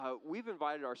we've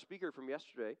invited our speaker from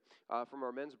yesterday, from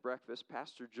our men's breakfast,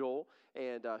 Pastor Joel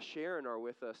and Sharon are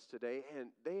with us today, and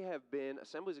they have been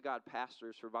Assemblies of God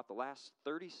pastors for about the last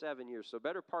 37 years, so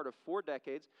better part of 4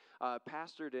 decades,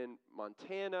 pastored in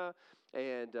Montana,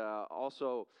 and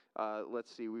also,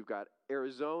 let's see, we've got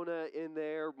Arizona in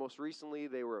there. Most recently,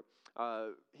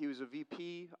 he was a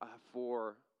VP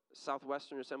for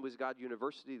Southwestern Assemblies of God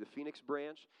University, the Phoenix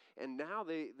branch, and now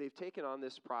they've taken on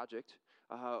this project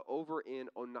over in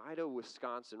Oneida,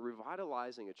 Wisconsin,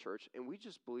 revitalizing a church, and we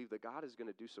just believe that God is going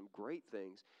to do some great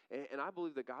things, and I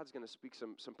believe that God's going to speak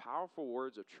some powerful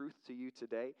words of truth to you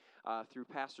today through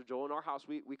Pastor Joel. In our house,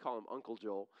 we call him Uncle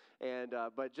Joel, and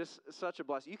but just such a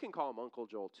blessing. You can call him Uncle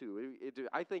Joel, too.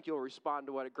 I think you'll respond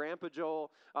to what Grandpa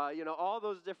Joel, all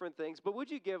those different things, but would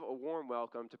you give a warm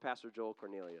welcome to Pastor Joel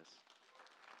Cornelius?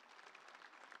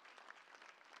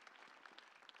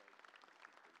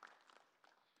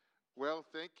 Well,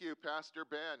 thank you, Pastor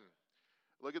Ben.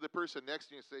 Look at the person next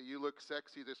to you and say, "You look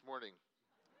sexy this morning."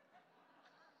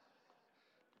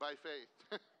 By faith.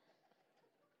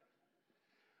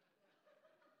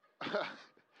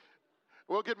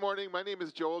 Well, good morning. My name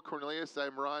is Joel Cornelius.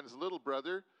 I'm Ron's little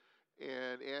brother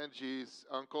and Angie's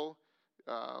uncle.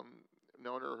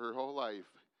 Known her whole life.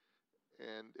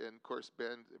 And of course,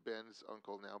 Ben's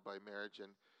uncle now by marriage.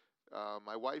 And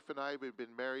my wife and I have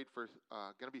been married for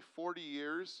going to be 40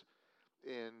 years.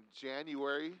 In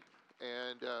January,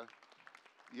 and so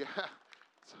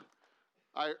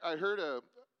I heard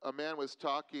a man was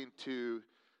talking to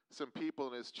some people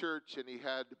in his church, and he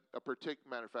had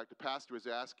matter of fact, the pastor was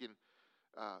asking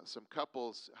some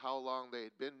couples how long they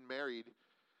had been married,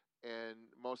 and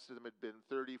most of them had been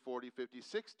 30, 40, 50,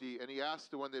 60, and he asked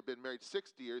the one that had been married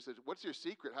 60 years, said, "What's your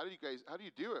secret? How do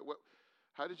you do it?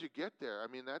 How did you get there? I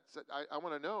mean, I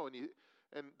want to know."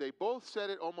 And they both said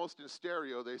it almost in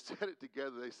stereo. They said it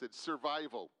together. They said,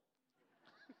 "Survival."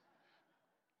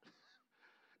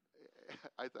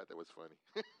 I thought that was funny.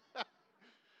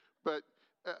 But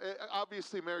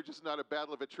obviously, marriage is not a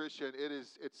battle of attrition.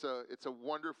 It's a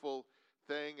wonderful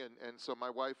thing. And so my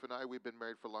wife and I, we've been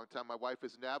married for a long time. My wife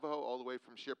is Navajo, all the way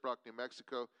from Shiprock, New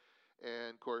Mexico.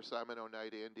 And, of course, I'm an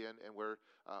Oneida Indian. And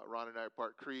Ron and I are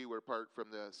part Cree. We're part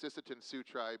from the Sisseton Sioux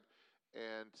tribe.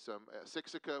 And some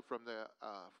Siksika from the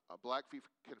Blackfeet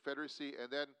Confederacy, and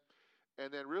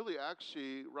then really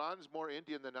actually Ron's more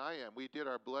Indian than I am. We did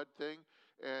our blood thing,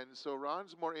 and so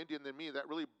Ron's more Indian than me. That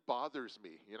really bothers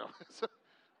me, so,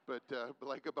 but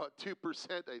like about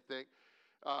 2%, I think.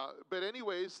 But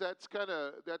anyways, that's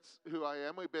who I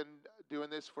am. We've been doing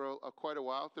this for quite a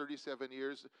while, 37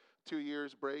 years, 2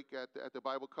 years break at the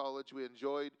Bible College. We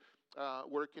enjoyed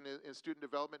working in student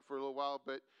development for a little while,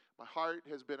 but my heart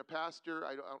has been a pastor.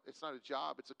 It's not a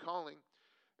job, it's a calling.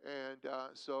 And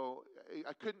so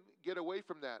I couldn't get away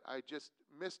from that. I just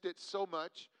missed it so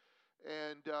much.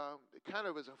 And it kind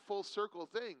of was a full circle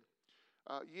thing.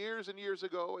 Years and years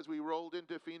ago, as we rolled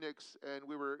into Phoenix, and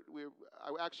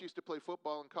I actually used to play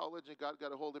football in college, and God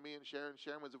got a hold of me and Sharon.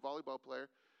 Sharon was a volleyball player.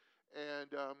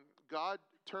 And God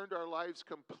turned our lives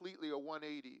completely a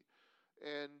 180.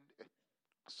 And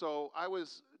so I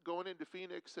was going into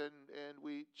Phoenix, and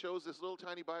we chose this little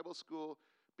tiny Bible school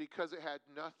because it had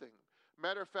nothing.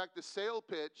 Matter of fact, the sale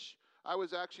pitch, I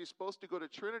was actually supposed to go to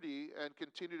Trinity and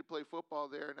continue to play football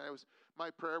there, and my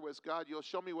prayer was, "God, you'll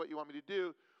show me what you want me to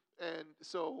do." And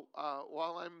so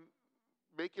while I'm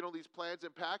making all these plans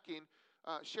and packing,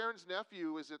 Sharon's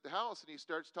nephew was at the house, and he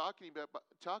starts talking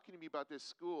to me about this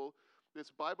school, this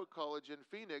Bible college in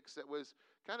Phoenix that was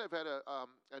kind of had a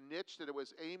niche that it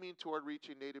was aiming toward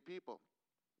reaching Native people.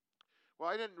 Well,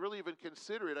 I didn't really even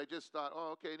consider it. I just thought,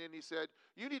 oh, okay. And then he said,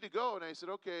 "You need to go." And I said,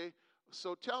 "Okay,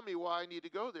 so tell me why I need to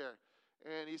go there."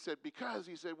 And he said, "Because,"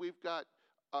 he said, "we've got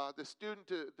the student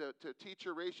to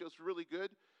teacher ratio is really good."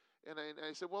 And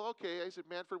I said, "Well, okay." I said,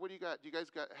 "Manford, what do you got? Do you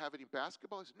guys have any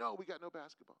basketball?" He said, "No, we got no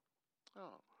basketball."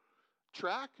 "Oh.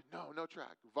 Track?" No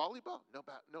track. Volleyball? No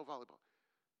volleyball.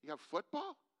 "You have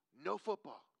football?" "No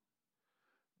football."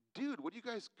 "Dude, what do you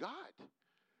guys got?"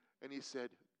 And he said,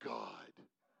 "God."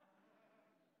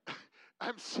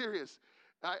 I'm serious.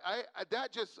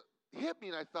 That just hit me,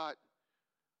 and I thought,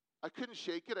 I couldn't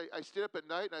shake it. I stayed up at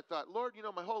night, and I thought, "Lord,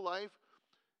 my whole life,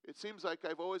 it seems like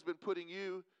I've always been putting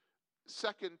you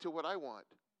second to what I want.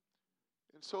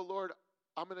 And so, Lord,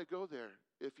 I'm going to go there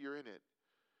if you're in it."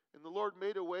 And the Lord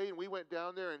made a way, and we went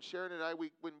down there, and Sharon and I,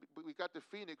 when we got to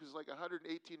Phoenix, it was like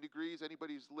 118 degrees.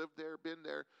 Anybody who's lived there, been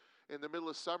there in the middle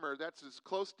of summer, that's as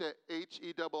close to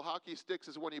HE double hockey sticks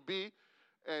as one you be.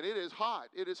 And it is hot.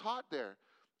 It is hot there.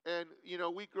 And,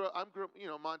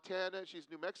 I'm Montana. She's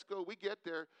New Mexico. We get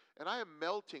there, and I am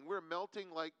melting. We're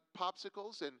melting like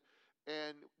popsicles. And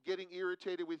and getting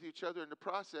irritated with each other in the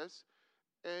process.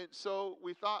 And so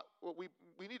we thought, well,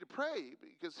 we need to pray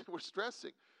because we're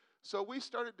stressing. So we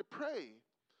started to pray.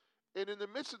 And in the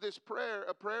midst of this prayer,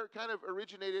 a prayer kind of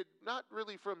originated not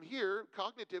really from here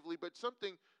cognitively, but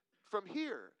something from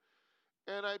here.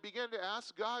 And I began to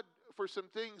ask God for some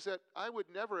things that I would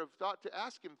never have thought to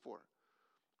ask him for.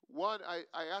 One, I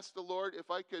asked the Lord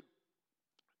if I could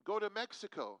go to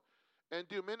Mexico and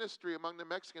do ministry among the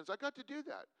Mexicans. I got to do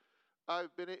that.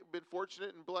 I've been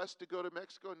fortunate and blessed to go to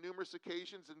Mexico on numerous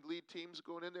occasions and lead teams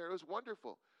going in there. It was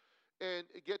wonderful. And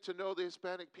get to know the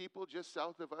Hispanic people just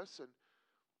south of us.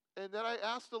 And then I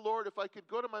asked the Lord if I could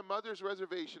go to my mother's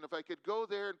reservation, if I could go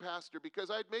there and pastor,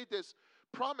 because I'd made this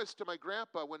promise to my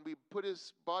grandpa when we put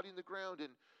his body in the ground. And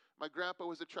my grandpa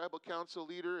was a tribal council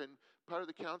leader and part of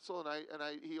the council,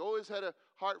 and he always had a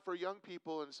heart for young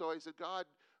people. And so I said, God,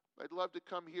 I'd love to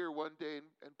come here one day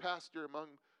and pastor among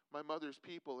my mother's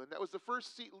people. And that was the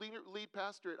first lead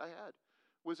pastorate I had,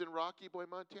 was in Rocky Boy,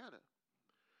 Montana.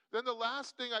 Then the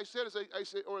last thing I said is I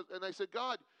said,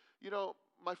 God,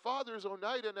 my father is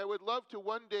Oneida, and I would love to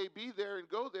one day be there and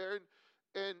go there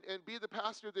and be the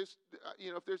pastor of this.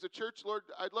 If there's a church, Lord,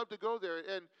 I'd love to go there.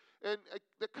 And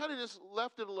I kind of just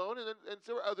left it alone, and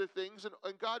there were other things,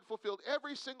 and God fulfilled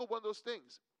every single one of those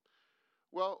things.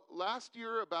 Well, last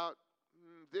year about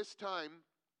this time,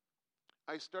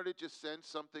 I started to sense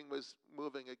something was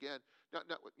moving again. Not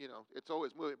it's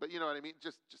always moving, but you know what I mean.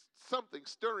 Just something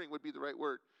stirring would be the right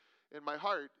word in my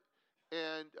heart,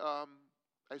 and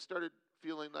I started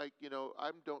feeling like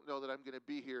I don't know that I'm going to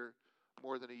be here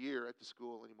more than a year at the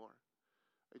school anymore.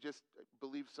 I just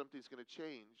believe something's going to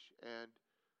change, and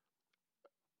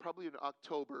probably in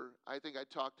October, I think I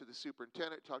talked to the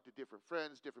superintendent, talked to different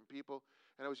friends, different people,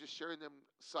 and I was just sharing them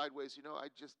sideways. I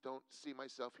just don't see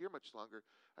myself here much longer.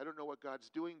 I don't know what God's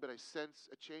doing, but I sense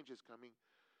a change is coming.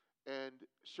 And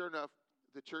sure enough,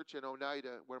 the church in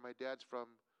Oneida, where my dad's from,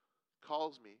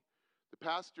 calls me. The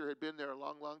pastor had been there a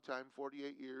long, long time,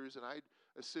 48 years, and I'd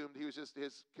assumed he was just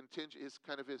his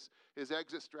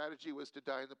exit strategy was to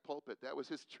die in the pulpit. That was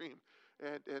his dream.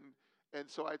 And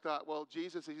so I thought, well,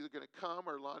 Jesus is either going to come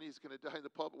or Lonnie's going to die in the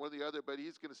pulpit, one or the other, but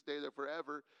he's going to stay there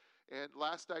forever. And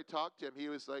last I talked to him, he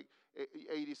was like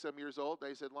 80-some years old.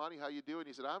 And I said, Lonnie, how you doing?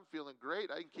 He said, I'm feeling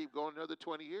great. I can keep going another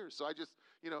 20 years. So I just,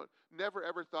 never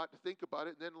ever thought to think about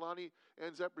it. And then Lonnie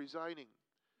ends up resigning.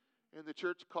 And the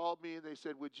church called me and they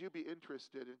said, would you be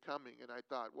interested in coming? And I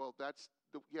thought, well, that's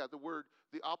the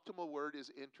optimal word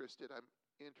is interested. I'm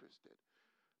interested.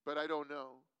 But I don't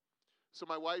know. So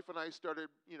my wife and I started,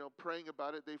 praying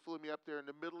about it. They flew me up there in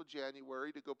the middle of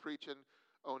January to go preach in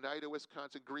Oneida,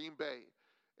 Wisconsin, Green Bay.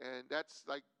 And that's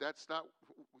not,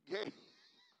 yay.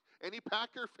 Any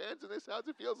Packer fans in this house?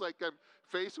 It feels like I'm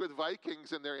faced with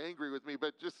Vikings and they're angry with me,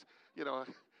 but just,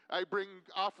 I bring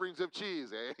offerings of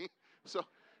cheese, eh? So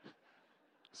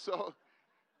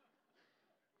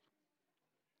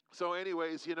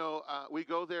anyways, we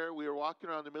go there. We were walking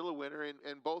around the middle of winter,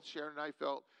 and both Sharon and I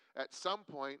felt at some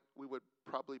point we would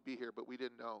probably be here, but we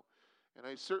didn't know. And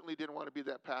I certainly didn't want to be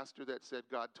that pastor that said,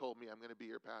 God told me I'm going to be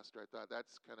your pastor. I thought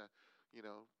that's kind of,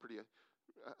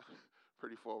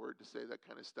 pretty forward to say that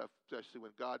kind of stuff, especially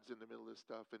when God's in the middle of this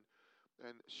stuff.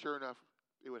 And sure enough,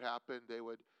 it would happen. They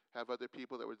would have other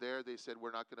people that were there. They said,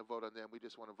 we're not going to vote on them. We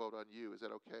just want to vote on you. Is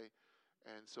that okay?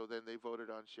 And so then they voted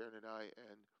on Sharon and I,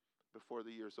 and before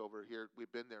the year's over here,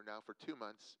 we've been there now for 2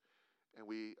 months, and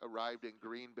we arrived in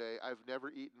Green Bay. I've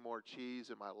never eaten more cheese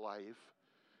in my life,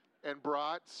 and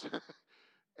brats,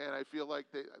 and I feel like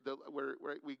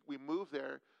we moved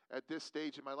there at this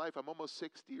stage in my life. I'm almost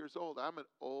 60 years old. I'm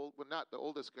not the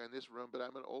oldest guy in this room, but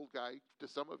I'm an old guy to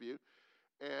some of you,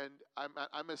 and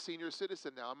I'm a senior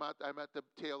citizen now. I'm at the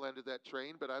tail end of that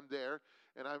train, but I'm there,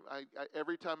 and I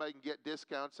every time I can get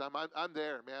discounts, I'm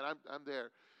there, man. I'm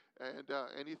there. And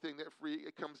anything that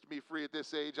it comes to me free at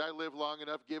this age, I live long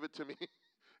enough, give it to me.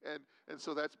 and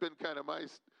so that's been kind of my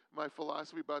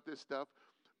philosophy about this stuff.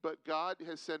 But God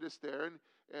has sent us there,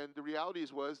 and the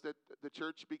realities was that the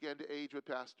church began to age with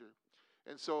pastor.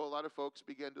 And so a lot of folks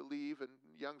began to leave, and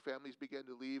young families began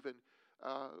to leave, and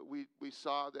we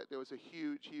saw that there was a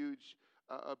huge,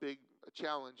 big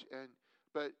challenge.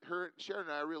 But Sharon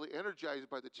and I are really energized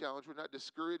by the challenge. We're not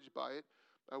discouraged by it.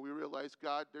 We realize,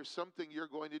 God, there's something you're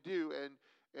going to do,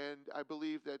 and I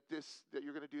believe that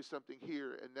you're going to do something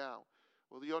here and now.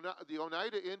 Well, the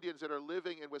Oneida Indians that are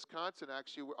living in Wisconsin,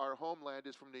 actually, our homeland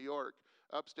is from New York,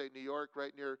 upstate New York,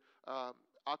 right near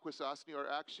Akwesasne, or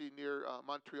actually near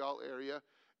Montreal area.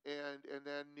 and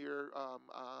then near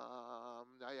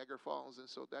Niagara Falls, and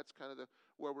so that's kind of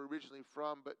where we're originally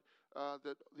from. But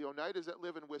the Oneidas that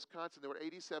live in Wisconsin, there were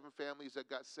 87 families that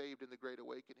got saved in the Great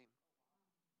Awakening.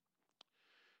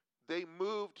 They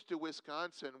moved to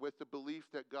Wisconsin with the belief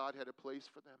that God had a place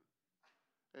for them.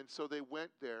 And so they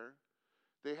went there.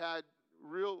 They had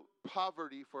real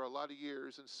poverty for a lot of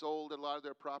years and sold a lot of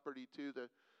their property to the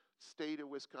state of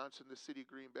Wisconsin, the city of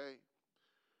Green Bay.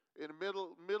 In the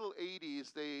middle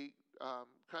 80s, they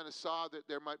kind of saw that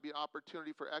there might be an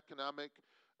opportunity for economic,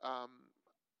 an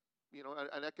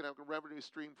economic revenue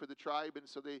stream for the tribe. And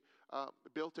so they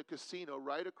built a casino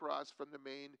right across from the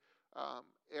main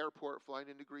airport flying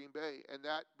into Green Bay. And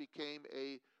that became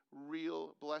a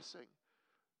real blessing.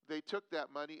 They took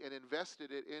that money and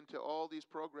invested it into all these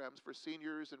programs for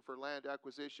seniors and for land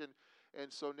acquisition.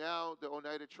 And so now the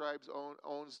Oneida Tribes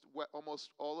owns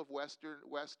almost all of West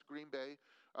Green Bay,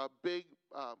 a big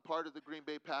part of the Green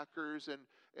Bay Packers,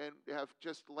 and have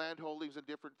just land holdings and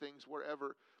different things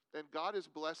wherever. And God has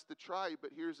blessed the tribe,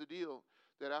 but here's the deal,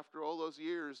 that after all those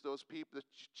years, those people, the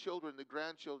children, the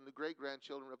grandchildren, the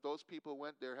great-grandchildren of those people who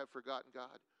went there have forgotten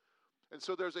God. And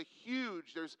so there's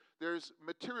there's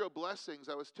material blessings.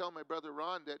 I was telling my brother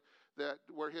Ron that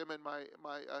where him and my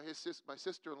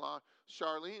sister-in-law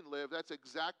Charlene live, that's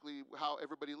exactly how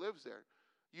everybody lives there.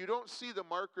 You don't see the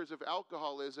markers of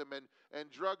alcoholism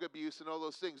and drug abuse and all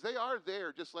those things. They are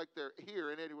there just like they're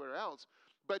here and anywhere else,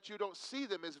 but you don't see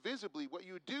them as visibly. What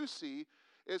you do see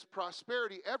is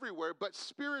prosperity everywhere, but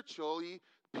spiritually,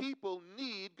 people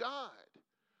need God.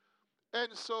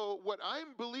 And so what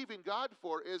I'm believing God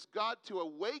for is God to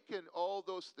awaken all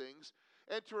those things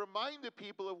and to remind the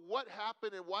people of what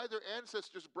happened and why their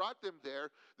ancestors brought them there,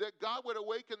 that God would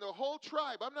awaken the whole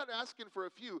tribe. I'm not asking for a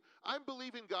few. I'm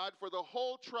believing God for the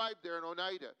whole tribe there in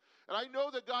Oneida. And I know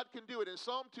that God can do it. In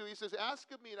Psalm 2, he says, ask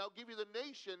of me and I'll give you the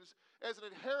nations as an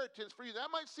inheritance for you.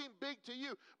 That might seem big to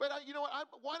you, but you know what?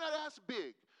 Why not ask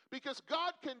big? Because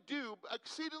God can do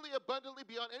exceedingly abundantly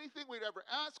beyond anything we'd ever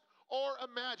ask or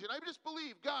imagine. I just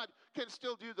believe God can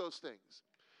still do those things.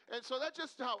 And so that's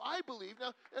just how I believe.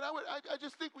 Now, and I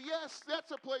just think, yes,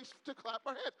 that's a place to clap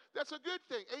our hands. That's a good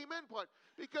thing. Amen, point.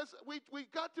 Because we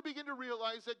got to begin to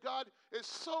realize that God is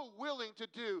so willing to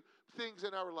do things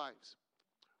in our lives.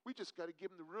 We just got to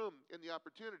give him the room and the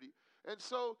opportunity. And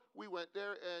so we went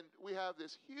there, and we have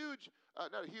this huge,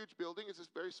 not a huge building, it's this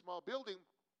very small building,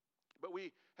 but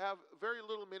we have very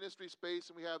little ministry space,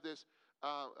 and we have this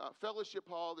fellowship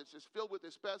hall that's just filled with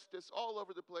asbestos all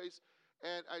over the place.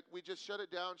 And we just shut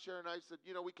it down. Sharon and I said,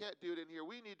 we can't do it in here.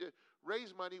 We need to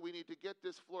raise money. We need to get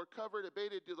this floor covered,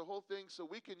 abated, do the whole thing so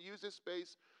we can use this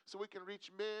space, so we can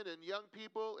reach men and young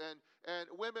people and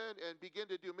women and begin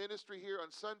to do ministry here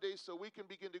on Sundays so we can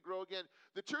begin to grow again.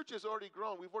 The church has already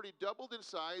grown. We've already doubled in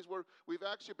size. We've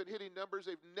actually been hitting numbers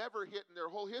they've never hit in their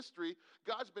whole history.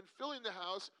 God's been filling the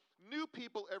house. New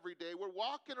people every day. We're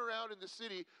walking around in the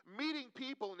city, meeting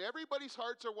people, and everybody's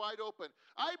hearts are wide open.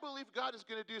 I believe God is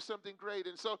going to do something great.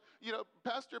 And so,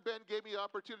 Pastor Ben gave me the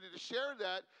opportunity to share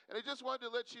that, and I just wanted to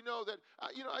let you know that,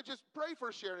 I just pray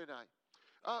for Sharon and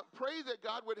I. Pray that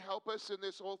God would help us in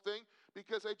this whole thing,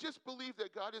 because I just believe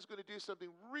that God is going to do something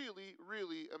really,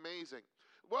 really amazing.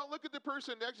 Well, look at the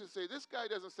person next and say, this guy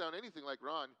doesn't sound anything like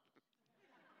Ron.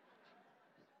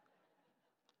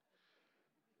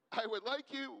 I would like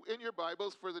you, in your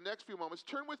Bibles, for the next few moments,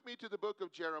 turn with me to the book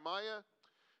of Jeremiah,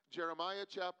 Jeremiah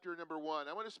chapter number 1.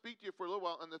 I want to speak to you for a little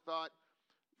while on the thought,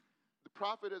 the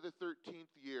prophet of the 13th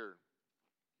year.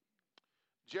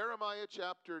 Jeremiah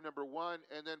chapter number 1,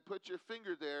 and then put your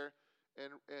finger there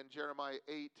and Jeremiah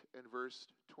 8 and verse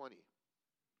 20.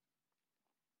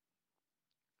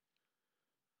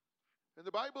 And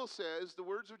the Bible says, the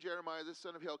words of Jeremiah, the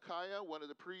son of Hilkiah, one of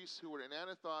the priests who were in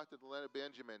Anathoth in the land of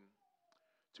Benjamin,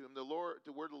 to whom the word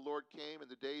of the Lord came in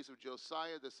the days of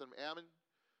Josiah, the son of Ammon,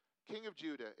 king of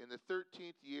Judah, in the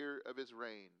 13th year of his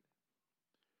reign.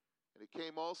 And it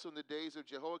came also in the days of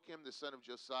Jehoiakim, the son of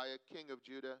Josiah, king of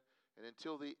Judah, and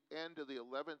until the end of the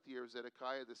 11th year of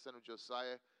Zedekiah, the son of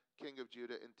Josiah, king of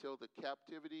Judah, until the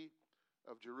captivity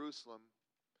of Jerusalem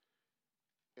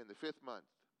in the 5th month.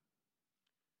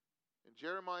 In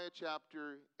Jeremiah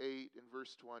chapter 8 and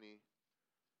verse 20,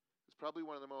 is probably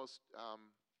one of the most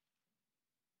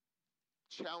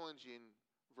challenging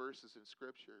verses in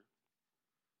Scripture,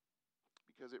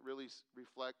 because it really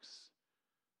reflects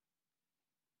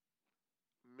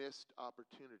missed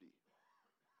opportunity.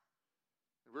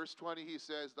 In verse 20 he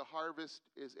says, the harvest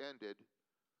is ended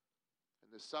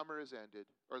and the summer is ended,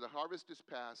 or the harvest is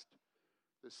past,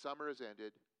 the summer is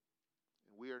ended,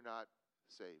 and we are not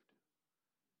saved.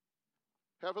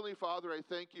 Heavenly Father, I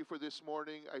thank you for this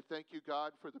morning. I thank you,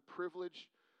 God, for the privilege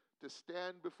to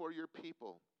stand before your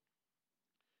people.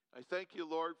 I thank you,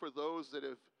 Lord, for those that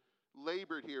have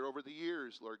labored here over the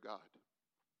years, Lord God.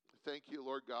 I thank you,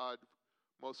 Lord God,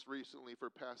 most recently for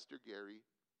Pastor Gary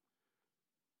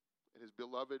and his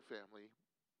beloved family,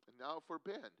 and now for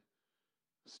Ben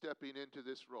stepping into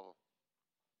this role.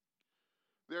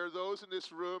 There are those in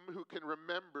this room who can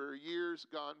remember years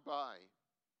gone by.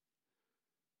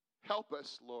 Help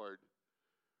us, Lord,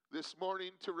 this morning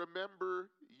to remember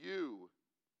you.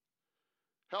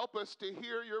 Help us to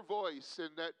hear your voice,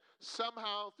 and that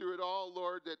somehow through it all,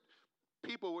 Lord, that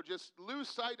people will just lose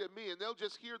sight of me and they'll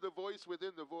just hear the voice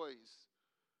within the voice.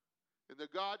 And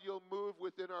that God, you'll move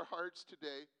within our hearts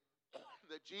today.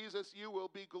 That Jesus, you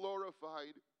will be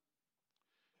glorified.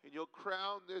 And you'll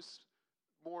crown this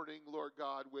morning, Lord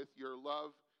God, with your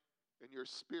love and your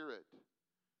spirit.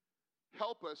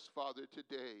 Help us, Father,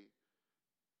 today.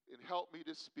 And help me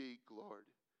to speak, Lord.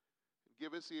 And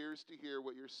give us ears to hear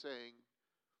what you're saying.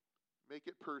 Make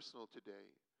it personal today.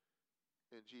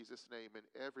 In Jesus' name. And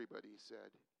everybody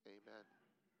said, amen.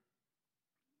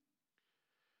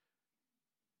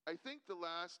 I think the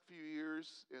last few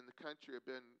years in the country have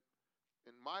been,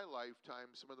 in my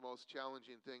lifetime, some of the most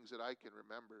challenging things that I can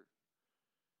remember.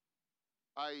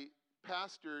 I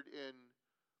pastored in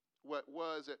what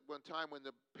was at one time when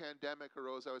the pandemic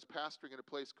arose. I was pastoring in a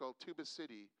place called Tuba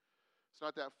City. It's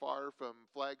not that far from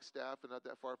Flagstaff and not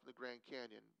that far from the Grand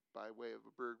Canyon by way of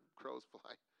a bird crow's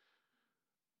fly.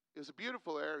 It was a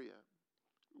beautiful area.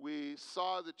 We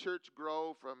saw the church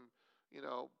grow from,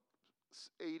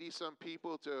 80-some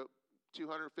people to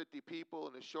 250 people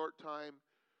in a short time.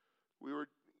 We were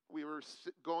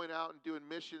going out and doing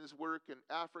missions work in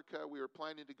Africa. We were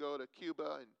planning to go to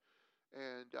Cuba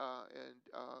and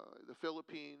the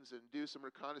Philippines and do some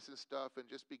reconnaissance stuff and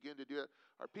just begin to do it.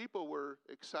 Our people were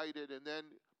excited, and then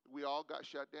we all got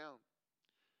shut down.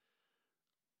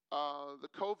 The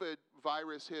COVID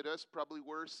virus hit us probably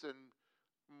worse than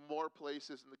more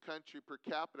places in the country per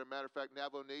capita. Matter of fact,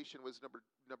 Navajo Nation was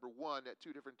number one at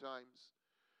two different times.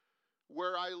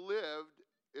 Where I lived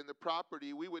in the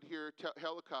property, we would hear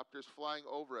helicopters flying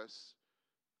over us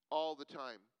all the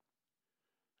time.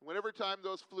 Whenever time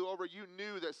those flew over, you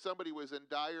knew that somebody was in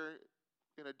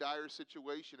a dire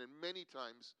situation, and many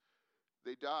times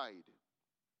they died.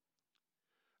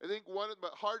 I think one of the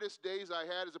hardest days I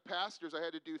had as a pastor is I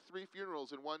had to do 3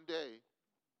 funerals in one day.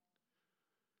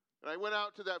 And I went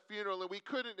out to that funeral, and we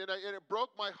couldn't, and it broke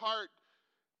my heart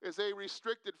as they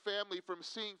restricted family from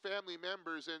seeing family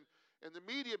members, and the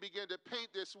media began to paint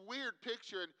this weird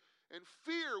picture, and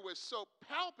fear was so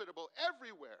palpable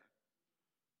everywhere.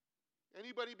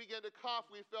 Anybody began to cough,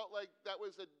 we felt like that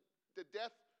was the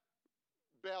death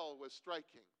bell was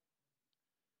striking.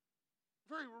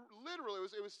 Very literal,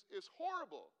 it was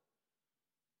horrible.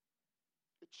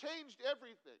 It changed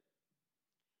everything.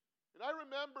 And I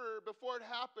remember before it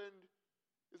happened,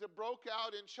 as it broke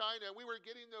out in China, and we were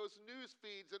getting those news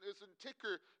feeds, and it was in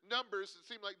ticker numbers, it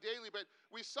seemed like daily, but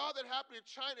we saw that happen in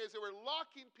China as they were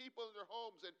locking people in their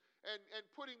homes and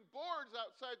putting boards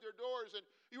outside their doors, and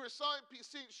you were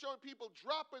showing people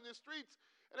drop in the streets.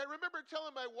 And I remember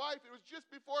telling my wife, it was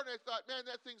just before, and I thought, man,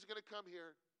 that thing's going to come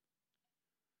here.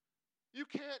 You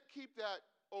can't keep that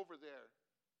over there,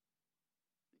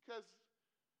 because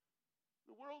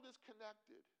the world is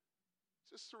connected.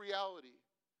 It's just a reality.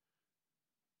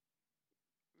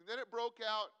 And then it broke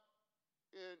out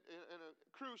in a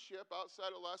cruise ship outside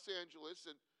of Los Angeles,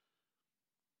 and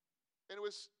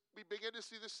we began to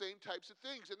see the same types of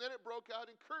things. And then it broke out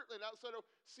in Kirtland outside of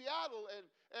Seattle and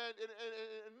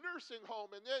a nursing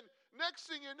home. And then next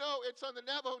thing you know, it's on the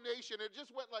Navajo Nation. It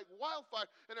just went like wildfire.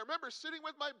 And I remember sitting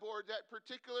with my board that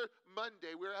particular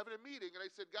Monday. We were having a meeting, and I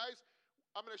said, guys,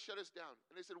 I'm going to shut us down.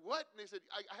 And they said, what? And they said,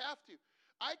 I have to.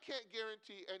 I can't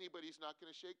guarantee anybody's not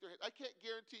going to shake their head. I can't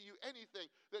guarantee you anything,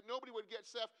 that nobody would get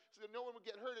stuff, so that no one would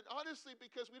get hurt. And honestly,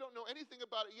 because we don't know anything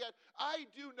about it yet, I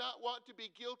do not want to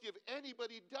be guilty of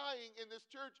anybody dying in this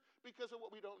church because of what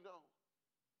we don't know.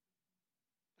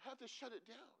 I have to shut it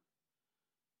down.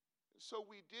 And so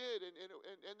we did, and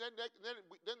then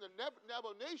the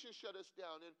Navajo Nation shut us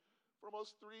down, and for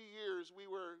almost 3 years we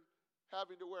were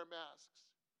having to wear masks.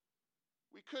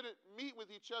 We couldn't meet with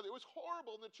each other. It was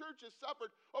horrible, and the church has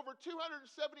suffered. Over 270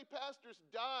 pastors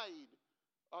died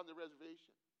on the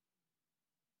reservation.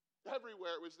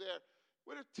 Everywhere it was there.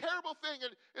 What a terrible thing.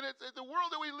 And the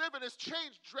world that we live in has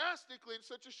changed drastically in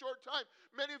such a short time.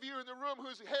 Many of you in the room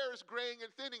whose hair is graying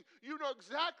and thinning, you know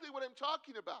exactly what I'm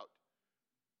talking about.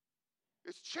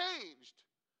 It's changed.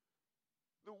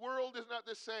 The world is not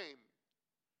the same.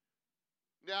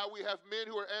 Now we have men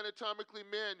who are anatomically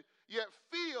men, yet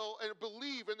feel and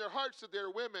believe in their hearts that they're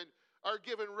women, are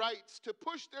given rights to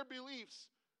push their beliefs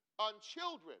on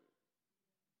children.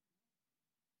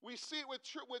 We see it with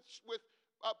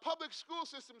public school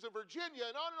systems in Virginia,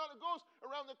 and on it goes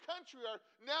around the country, are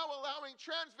now allowing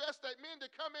transvestite men to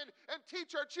come in and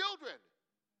teach our children.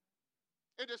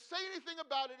 And to say anything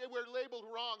about it, and we're labeled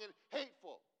wrong and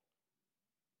hateful.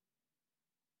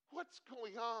 What's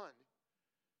going on?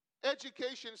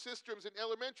 Education systems in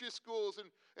elementary schools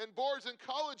and boards and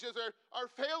colleges are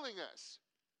failing us.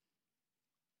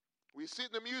 We see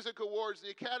it in the music awards,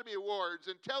 the Academy Awards,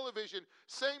 and television.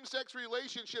 Same-sex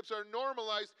relationships are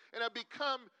normalized and have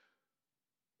become,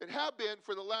 and have been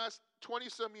for the last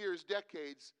 20-some years,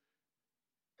 decades.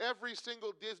 Every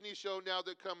single Disney show now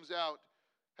that comes out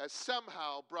has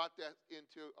somehow brought that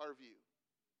into our view.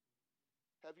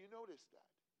 Have you noticed that?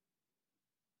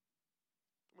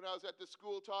 When I was at the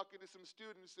school talking to some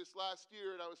students this last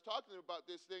year, and I was talking to them about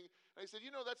this thing, and I said,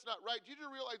 that's not right. Did you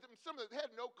realize that some of them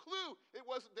had no clue it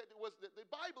wasn't that the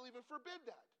Bible even forbid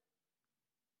that?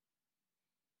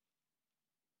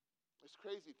 It's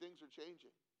crazy. Things are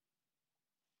changing.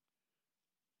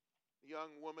 A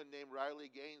young woman named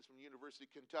Riley Gaines from the University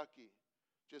of Kentucky,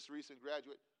 just a recent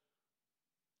graduate,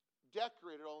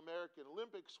 decorated All-American,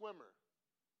 Olympic swimmer,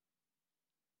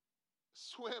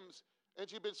 swims. And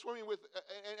she'd been swimming with,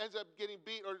 and ends up getting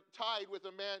beat or tied with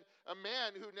a man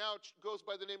who now goes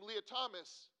by the name Leah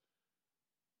Thomas,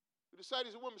 who decided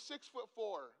he's a woman 6'4",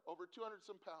 over 200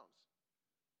 some pounds.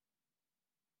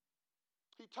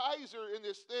 He ties her in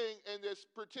this thing, in this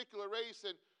particular race,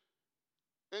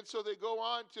 and so they go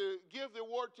on to give the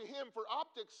award to him for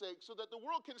optics' sake, so that the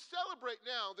world can celebrate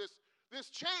now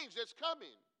this change that's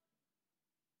coming.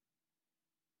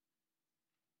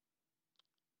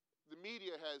 The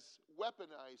media has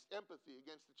weaponized empathy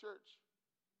against the church.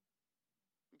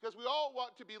 Because we all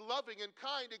want to be loving and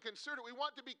kind and considerate. We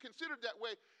want to be considered that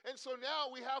way. And so now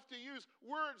we have to use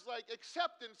words like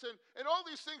acceptance and all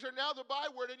these things are now the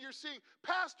byword. And you're seeing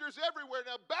pastors everywhere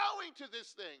now bowing to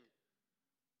this thing.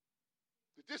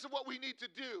 That this is what we need to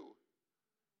do.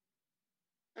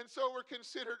 And so we're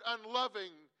considered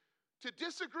unloving. To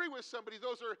disagree with somebody,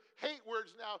 those are hate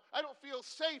words now. I don't feel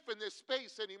safe in this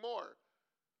space anymore.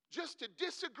 Just to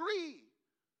disagree.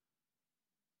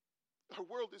 Our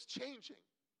world is changing.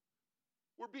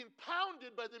 We're being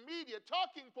pounded by the media,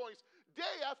 talking points,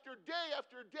 day after day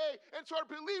after day. And so our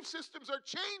belief systems are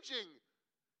changing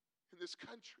in this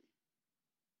country.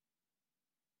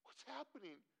 What's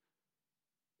happening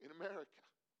in America?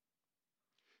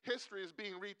 History is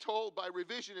being retold by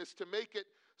revisionists to make it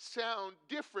sound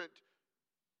different.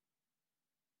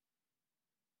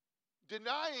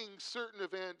 Denying certain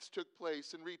events took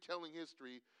place and retelling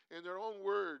history in their own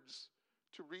words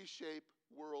to reshape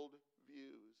world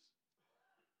views.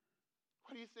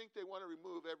 Why do you think they want to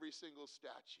remove every single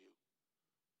statue?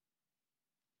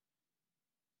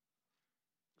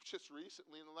 Just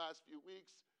recently, in the last few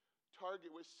weeks,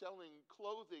 Target was selling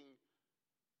clothing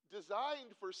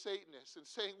designed for Satanists and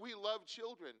saying, we love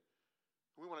children,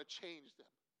 and we want to change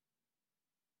them.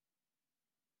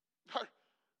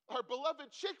 Our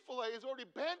beloved Chick-fil-A is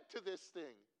already bent to this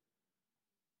thing.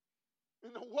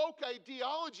 And the woke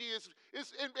ideology is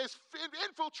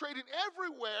infiltrating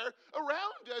everywhere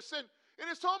around us. And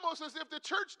it's almost as if the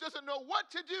church doesn't know what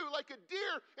to do, like a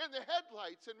deer in the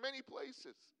headlights in many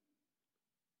places.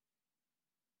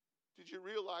 Did you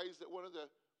realize that one of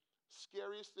the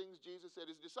scariest things Jesus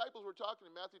said, his disciples were talking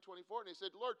in Matthew 24, and they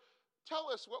said, Lord, tell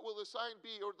us what will the sign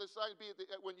be, or the sign be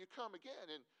when you come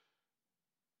again. And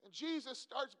Jesus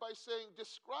starts by saying,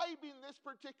 describing this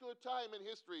particular time in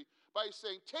history, by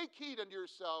saying, take heed unto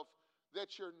yourself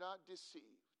that you're not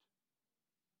deceived.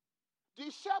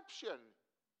 Deception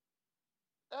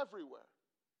everywhere.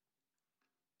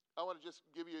 I want to just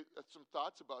give you some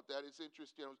thoughts about that. It's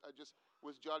interesting. I just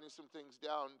was jotting some things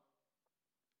down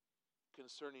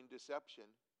concerning deception.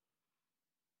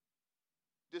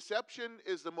 Deception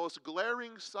is the most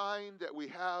glaring sign that we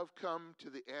have come to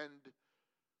the end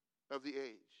of the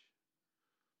age.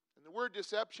 And the word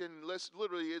deception,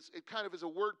 literally, it kind of is a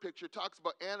word picture. It talks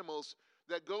about animals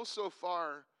that go so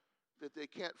far that they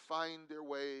can't find their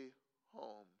way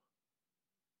home.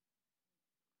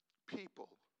 People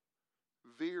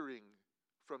veering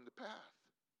from the path.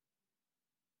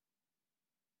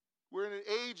 We're in an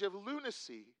age of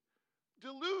lunacy,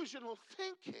 delusional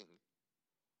thinking,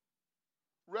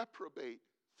 reprobate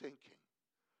thinking.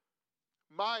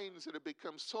 Minds that have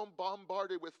become so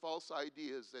bombarded with false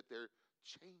ideas that they're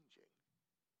changing.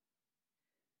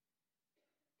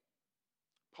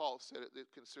 Paul said it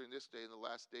concerning this day, in the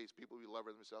last days, people will be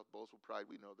lovers of themselves, boastful, pride.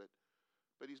 We know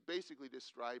that But he's basically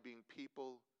describing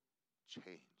people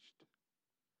changed.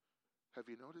 Have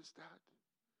you noticed that?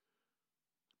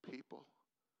 People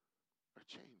are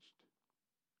changed.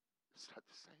 It's not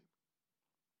the same.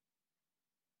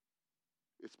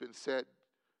 It's been said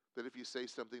that if you say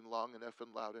something long enough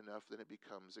and loud enough, then it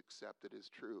becomes accepted as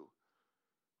true.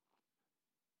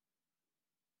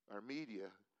 Our media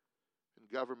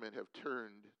and government have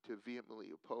turned to vehemently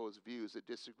oppose views that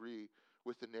disagree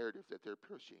with the narrative that they're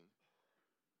pushing.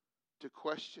 To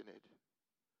question it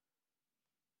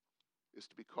is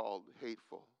to be called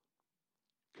hateful.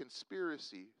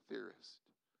 Conspiracy theorist.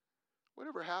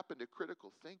 Whatever happened to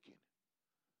critical thinking?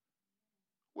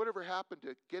 Whatever happened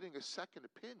to getting a second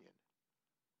opinion?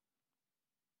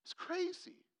 It's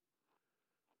crazy.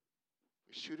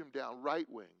 We shoot him down, right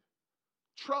wing,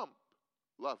 Trump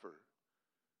lover,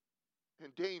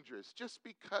 and dangerous just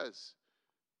because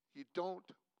you don't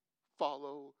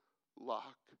follow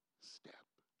lockstep.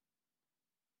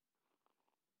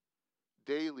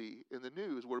 Daily in the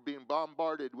news, we're being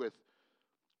bombarded with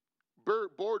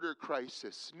border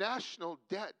crisis, national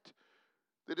debt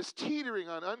that is teetering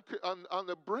on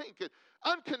the brink, and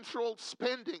uncontrolled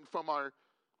spending from our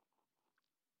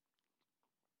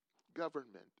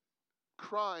government,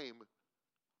 crime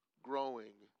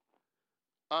growing,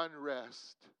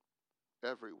 unrest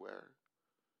everywhere,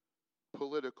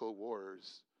 political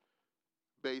wars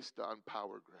based on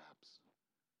power grabs.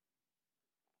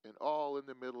 And all in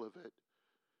the middle of it,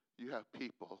 you have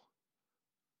people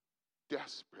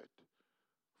desperate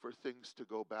for things to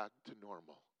go back to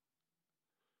normal.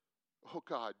 Oh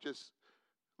God, just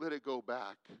let it go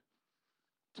back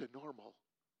to normal.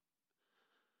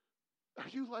 Are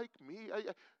you like me?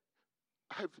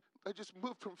 I just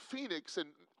moved from Phoenix, and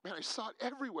man, I saw it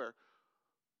everywhere.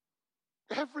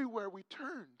 Everywhere we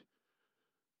turned.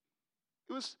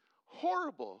 It was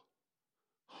horrible.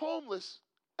 Homeless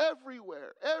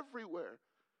everywhere, everywhere.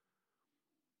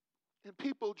 And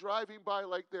people driving by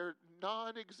like they're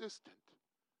non-existent.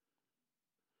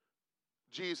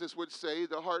 Jesus would say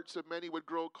the hearts of many would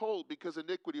grow cold because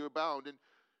iniquity would abound. And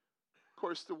of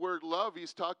course, the word love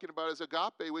he's talking about is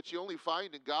agape, which you only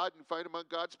find in God and find among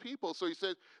God's people. So he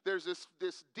said there's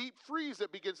this deep freeze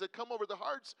that begins to come over the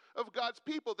hearts of God's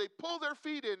people. They pull their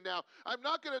feet in now. I'm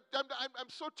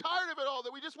so tired of it all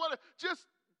that we just want to just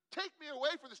take me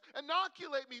away from this,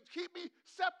 inoculate me, keep me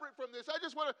separate from this. I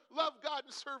just want to love God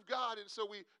and serve God. And so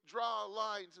we draw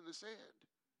lines in the sand.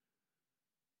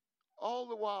 All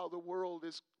the while, the world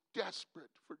is desperate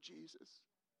for Jesus.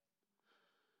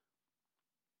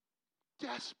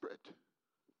 Desperate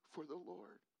for the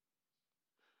Lord.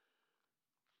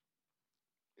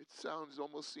 It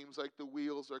almost seems like the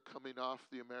wheels are coming off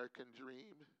the American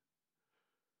dream.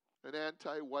 An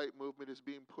anti-white movement is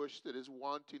being pushed that is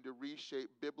wanting to reshape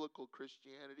biblical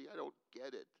Christianity. I don't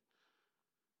get it.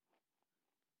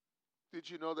 Did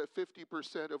you know that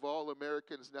 50% of all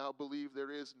Americans now believe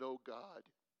there is no God?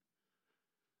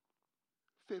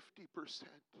 50%.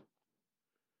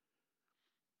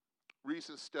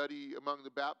 Recent study among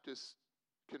the Baptist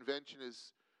convention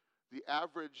is the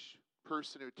average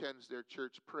person who attends their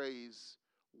church prays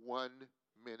 1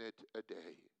 minute a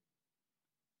day.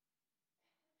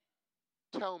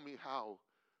 Tell me how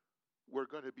we're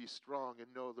going to be strong and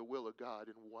know the will of God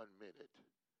in 1 minute.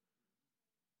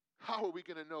 How are we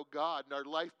going to know God and our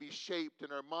life be shaped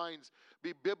and our minds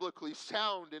be biblically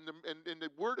sound in the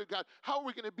Word of God? How are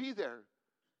we going to be there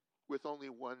with only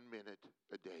 1 minute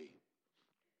a day?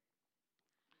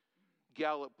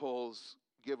 Gallup polls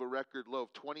give a record low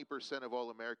of 20% of all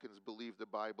Americans believe the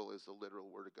Bible is the literal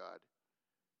Word of God.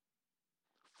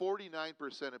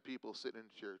 49% of people sitting in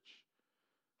church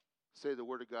say the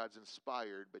Word of God's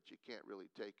inspired, but you can't really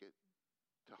take it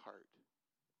to heart.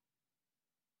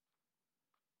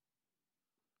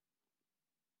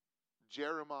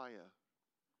 Jeremiah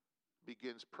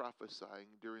begins prophesying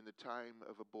during the time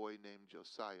of a boy named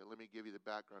Josiah. Let me give you the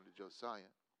background to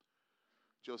Josiah.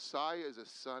 Josiah is a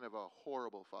son of a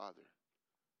horrible father.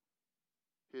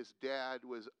 His dad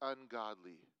was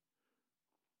ungodly.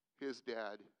 His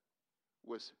dad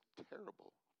was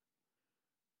terrible.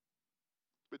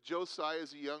 But Josiah,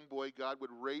 as a young boy, God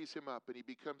would raise him up, and he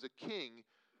becomes a king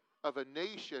of a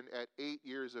nation at 8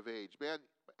 years of age. Man,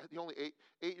 the only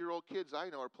eight-year-old kids I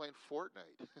know are playing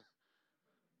Fortnite.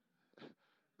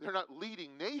 They're not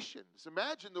leading nations.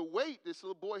 Imagine the weight this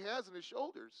little boy has on his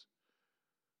shoulders.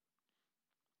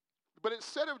 But it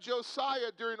said of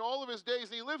Josiah during all of his days,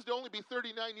 and he lives to only be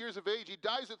 39 years of age. He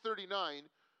dies at 39.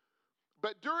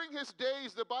 But during his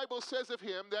days, the Bible says of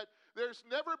him that there's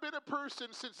never been a person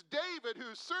since David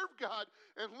who served God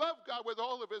and loved God with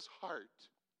all of his heart,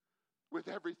 with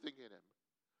everything in him.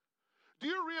 Do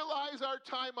you realize our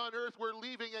time on earth, we're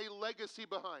leaving a legacy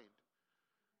behind?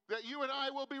 That you and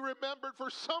I will be remembered for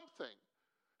something.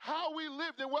 How we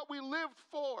lived and what we lived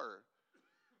for.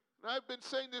 And I've been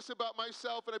saying this about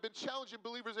myself, and I've been challenging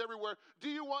believers everywhere. Do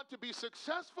you want to be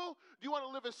successful? Do you want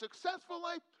to live a successful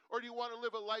life? Or do you want to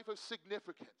live a life of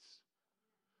significance?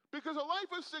 Because a life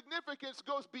of significance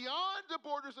goes beyond the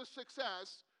borders of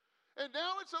success. And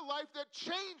now it's a life that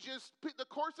changes the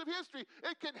course of history.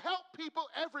 It can help people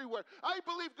everywhere. I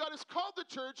believe God has called the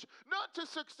church not to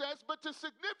success, but to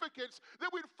significance.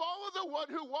 That we'd follow the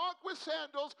one who walked with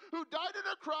sandals, who died on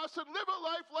a cross and live a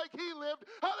life like he lived.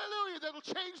 Hallelujah, that'll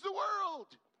change the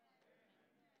world.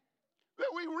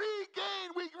 That we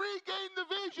regain the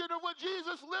vision of what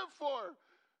Jesus lived for.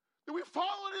 That we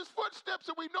follow in his footsteps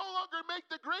and we no longer make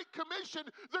the Great Commission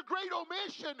the Great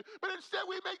Omission, but instead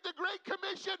we make the Great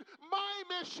Commission my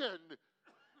mission.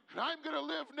 And I'm going to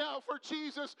live now for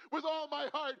Jesus with all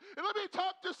my heart. And let me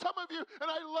talk to some of you, and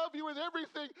I love you with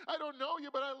everything. I don't know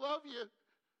you, but I love you.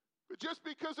 But just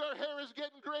because our hair is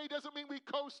getting gray doesn't mean we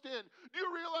coast in. Do you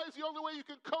realize the only way you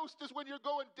can coast is when you're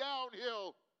going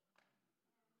downhill?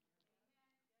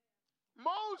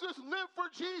 Moses lived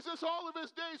for Jesus all of his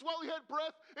days while he had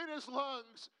breath in his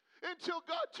lungs. Until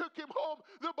God took him home,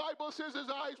 the Bible says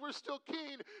his eyes were still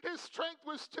keen. His strength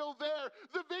was still there.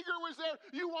 The vigor was there.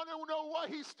 You want to know why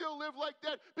he still lived like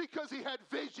that? Because he had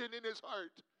vision in his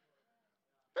heart.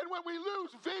 And when we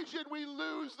lose vision, we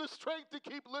lose the strength to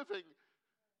keep living.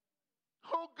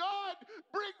 Oh God,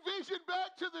 bring vision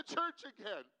back to the church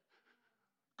again.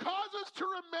 Cause us to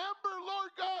remember,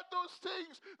 Lord God, those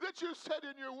things that you said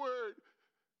in your word.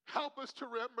 Help us to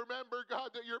remember, God,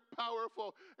 that you're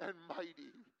powerful and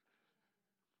mighty.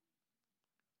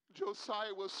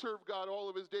 Josiah will serve God all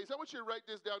of his days. I want you to write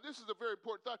this down. This is a very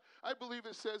important thought. I believe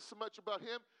it says so much about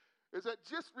him, is that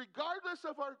just regardless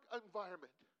of our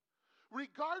environment,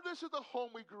 regardless of the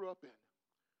home we grew up in,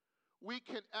 we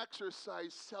can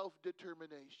exercise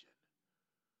self-determination.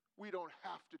 We don't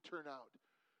have to turn out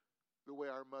the way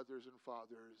our mothers and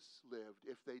fathers lived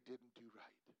if they didn't do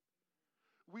right.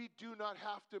 We do not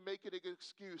have to make it an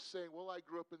excuse saying, well, I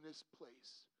grew up in this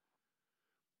place.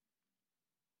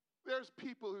 There's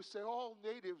people who say all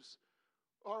natives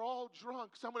are all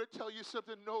drunks. I'm going to tell you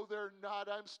something. No, they're not.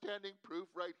 I'm standing proof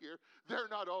right here. They're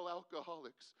not all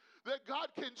alcoholics. That God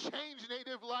can change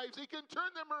native lives. He can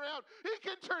turn them around. He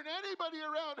can turn anybody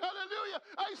around. Hallelujah.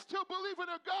 I still believe in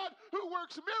a God who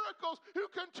works miracles, who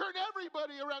can turn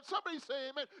everybody around. Somebody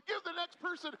say amen. Give the next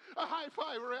person a high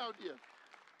five around you.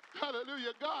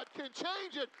 Hallelujah. God can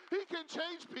change it. He can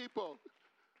change people.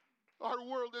 Our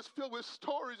world is filled with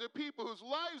stories of people whose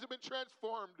lives have been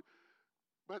transformed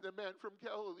by the man from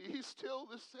Galilee. He's still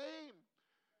the same.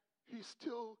 He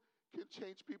still can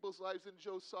change people's lives, and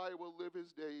Josiah will live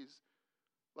his days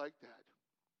like that.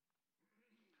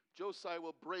 Josiah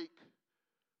will break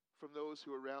from those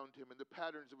who are around him and the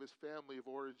patterns of his family of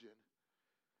origin.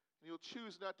 And he'll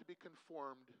choose not to be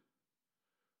conformed,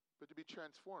 but to be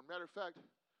transformed. Matter of fact,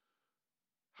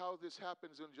 how this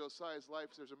happens in Josiah's life,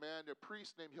 there's a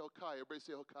priest named Hilkiah. Everybody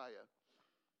say Hilkiah.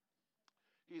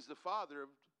 He's the father of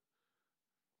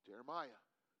Jeremiah.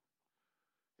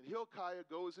 And Hilkiah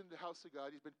goes into the house of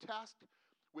God. He's been tasked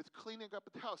with cleaning up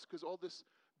the house because all this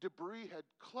debris had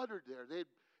cluttered there. It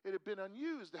had been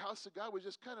unused. The house of God was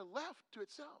just kind of left to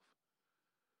itself.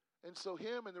 And so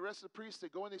him and the rest of the priests, they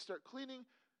go and they start cleaning.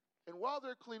 And while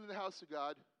they're cleaning the house of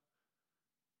God,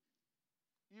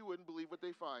 you wouldn't believe what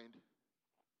they find.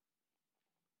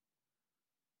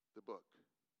 The book.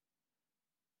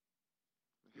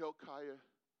 And Hilkiah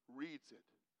reads it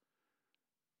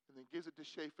and then gives it to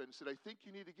Shaphan and said, I think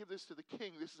you need to give this to the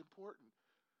king. This is important.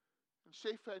 And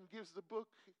Shaphan gives the book.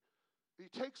 He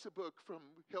takes the book from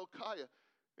Hilkiah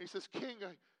and he says, King,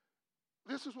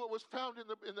 this is what was found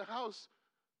in the house.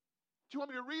 Do you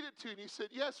want me to read it to you? And he said,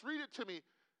 yes, read it to me.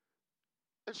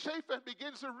 And Shaphan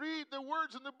begins to read the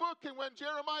words in the book. And when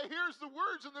Jeremiah hears the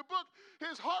words in the book,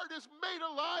 his heart is made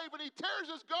alive. And he tears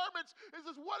his garments and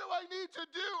says, what do I need to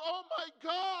do? Oh my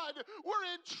God, we're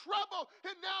in trouble.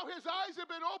 And now his eyes have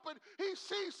been opened. He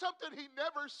sees something he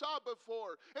never saw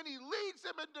before. And he leads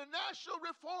them into national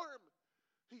reform.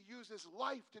 He uses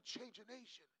life to change a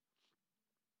nation.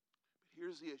 But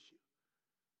here's the issue.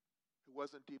 It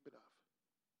wasn't deep enough.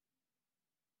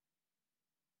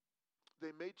 They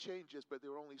made changes, but they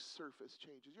were only surface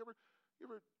changes. You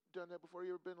ever done that before?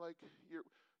 You ever been like,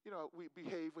 we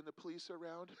behave when the police are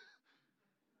around,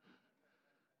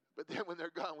 but then when they're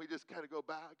gone, we just kind of go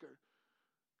back. Or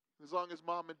as long as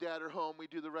mom and dad are home, we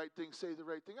do the right thing, say the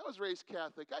right thing. I was raised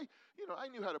Catholic. I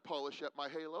knew how to polish up my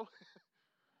halo.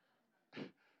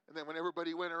 And then when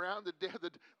everybody went around,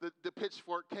 the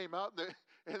pitchfork came out,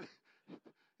 and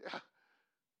yeah,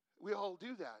 we all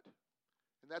do that.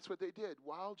 And that's what they did.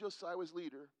 While Josiah was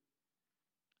leader,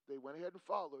 they went ahead and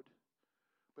followed,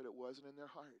 but it wasn't in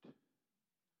their heart.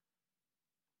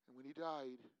 And when he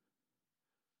died,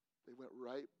 they went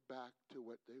right back to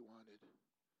what they wanted.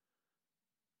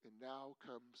 And now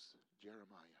comes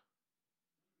Jeremiah.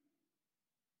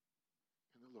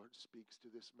 And the Lord speaks to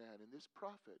this man. And this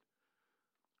prophet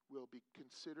will be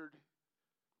considered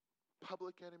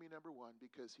public enemy number one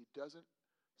because he doesn't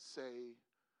say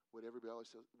what everybody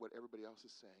else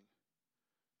is saying.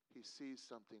 He sees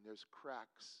something. There's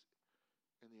cracks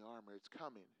in the armor. It's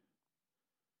coming.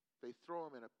 They throw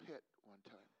him in a pit one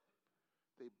time.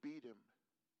 They beat him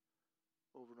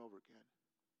over and over again.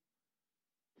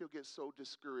 He'll get so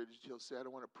discouraged, he'll say, I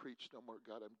don't want to preach no more,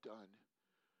 God, I'm done.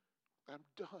 I'm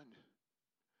done.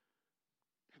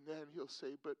 And then he'll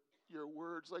say, but your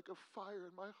word's like a fire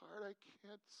in my heart. I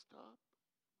can't stop.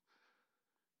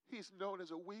 He's known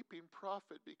as a weeping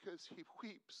prophet because he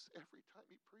weeps every time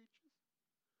he preaches.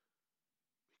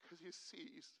 Because he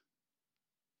sees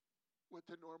what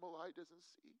the normal eye doesn't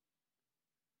see.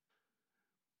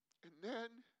 And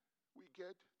then we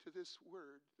get to this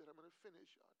word that I'm going to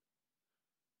finish on.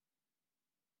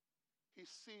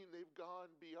 He's seen they've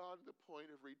gone beyond the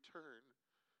point of return.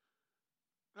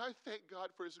 And I thank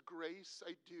God for his grace,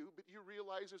 I do, but you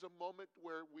realize there's a moment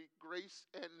where grace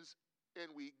ends and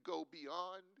we go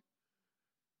beyond.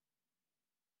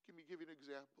 Let me give you an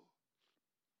example.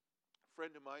 A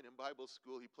friend of mine in Bible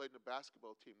school, he played in a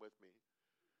basketball team with me.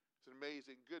 He's an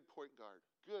amazing, good point guard.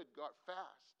 Good, got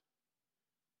fast.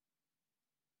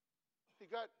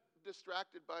 He got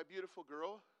distracted by a beautiful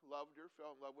girl, loved her,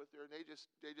 fell in love with her, and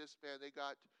they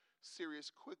got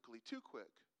serious quickly, too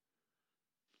quick.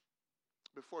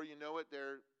 Before you know it,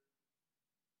 they're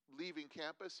leaving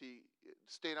campus. He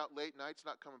staying out late nights,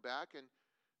 not coming back, and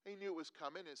they knew it was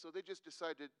coming, and so they just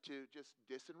decided to just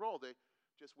disenroll. They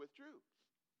just withdrew.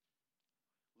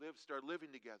 Start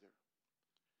living together.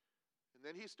 And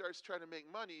then he starts trying to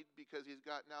make money because he's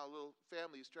got now a little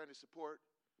family he's trying to support.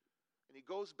 And he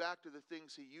goes back to the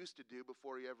things he used to do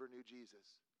before he ever knew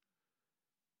Jesus.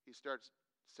 He starts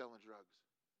selling drugs.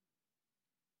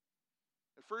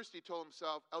 At first he told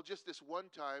himself, I'll just this one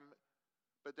time,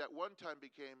 but that one time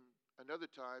became another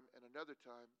time and another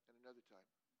time and another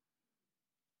time.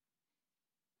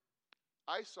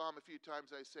 I saw him a few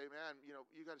times. I say, man,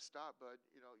 you got to stop, bud.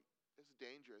 It's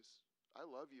dangerous. I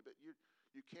love you, but you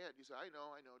can't. He said, I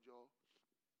know, Joel.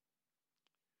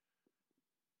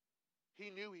 He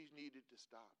knew he needed to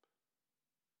stop.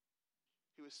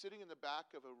 He was sitting in the back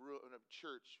of a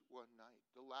church one night,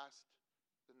 the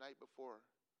night before.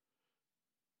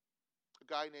 A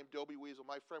guy named Dobie Weasel,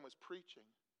 my friend, was preaching.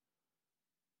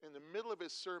 In the middle of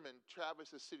his sermon,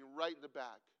 Travis is sitting right in the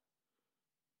back.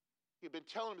 He'd been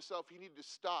telling himself he needed to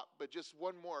stop, but just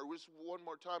one more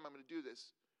time I'm going to do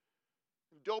this.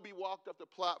 And Dobie walked up the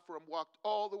platform, walked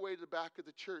all the way to the back of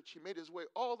the church. He made his way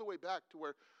all the way back to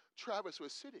where Travis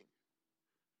was sitting.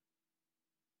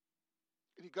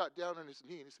 And he got down on his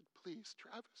knee and he said, please,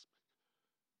 Travis,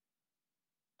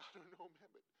 I don't know, man,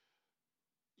 but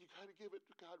you got to give it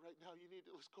to God right now.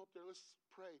 Let's go up there, let's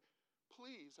pray.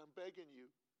 Please, I'm begging you.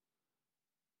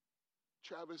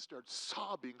 Travis started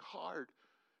sobbing hard.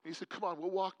 And he said, come on,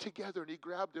 we'll walk together. And he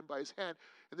grabbed him by his hand,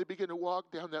 and they began to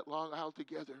walk down that long aisle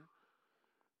together.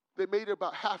 They made it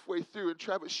about halfway through, and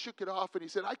Travis shook it off, and he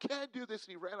said, I can't do this.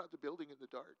 And he ran out the building in the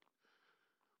dark.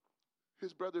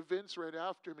 His brother Vince ran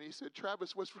after him, and he said,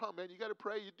 Travis, what's wrong, man? You got to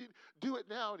pray. You do it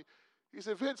now. And he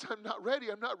said, Vince, I'm not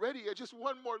ready. I just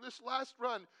one more, this last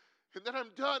run, and then I'm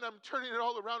done. I'm turning it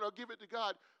all around. I'll give it to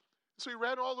God. So he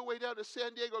ran all the way down to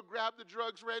San Diego, grabbed the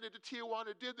drugs, ran into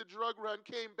Tijuana, did the drug run,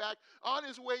 came back. On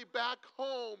his way back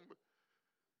home,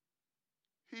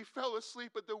 he fell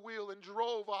asleep at the wheel and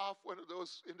drove off into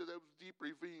those deep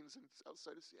ravines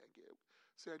outside of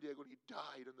San Diego, and he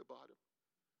died on the bottom.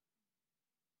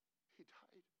 He died.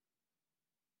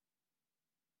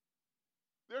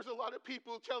 There's a lot of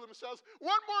people who tell themselves,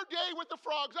 one more day with the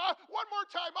frogs. One more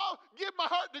time, I'll give my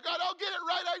heart to God. I'll get it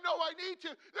right. I know I need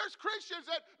to. There's Christians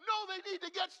that know they need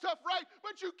to get stuff right,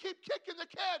 but you keep kicking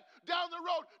the can down the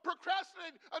road,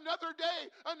 procrastinating another day,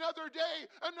 another day,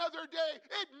 another day.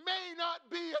 It may not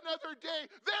be another day.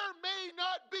 There may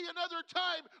not be another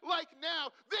time like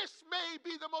now. This may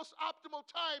be the most optimal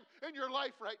time in your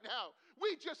life right now.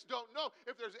 We just don't know.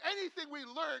 If there's anything we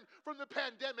learned from the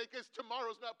pandemic, is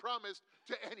tomorrow's not promised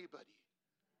to anybody.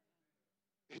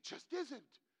 It just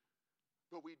isn't.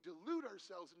 But we delude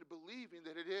ourselves into believing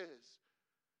that it is.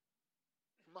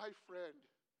 My friend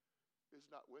is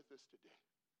not with us today.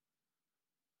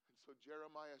 so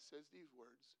Jeremiah says these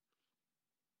words.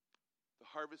 The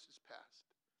harvest is past.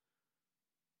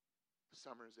 The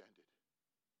summer has ended.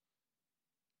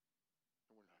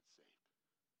 And we're not saved.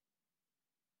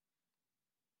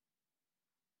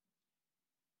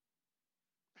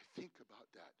 I think about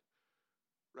that.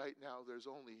 Right now, there's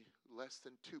only less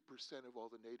than 2% of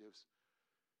all the natives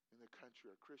in the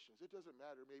country are Christians. It doesn't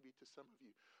matter maybe to some of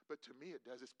you, but to me it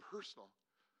does. It's personal.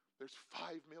 There's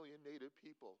 5 million native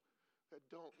people that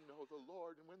don't know the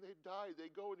Lord, and when they die, they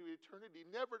go into eternity,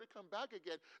 never to come back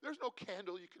again. There's no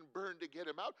candle you can burn to get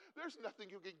them out. There's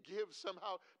nothing you can give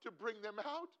somehow to bring them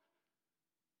out.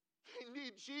 They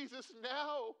need Jesus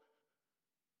now.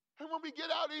 And when we get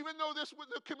out, even though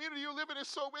the community you live in is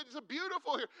so it's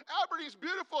beautiful here. Aberdeen's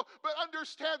beautiful, but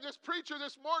understand this preacher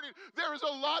this morning, there is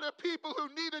a lot of people who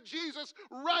need a Jesus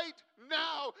right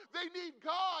now. They need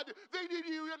God. They need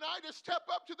you and I to step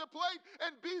up to the plate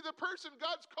and be the person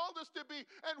God's called us to be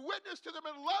and witness to them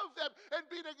and love them and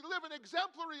live an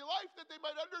exemplary life that they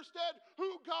might understand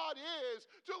who God is.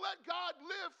 To let God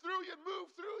live through you and move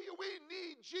through you. We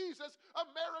need Jesus.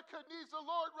 America needs the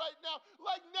Lord right now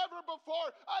like never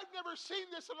before. I've never seen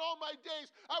this in all my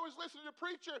days. I was listening to a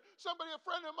preacher, a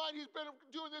friend of mine, he's been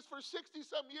doing this for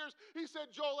 60-some years. He said,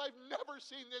 Joel, I've never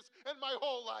seen this in my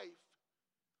whole life.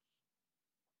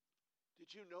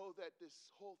 Did you know that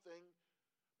this whole thing,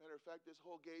 matter of fact, this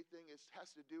whole gay thing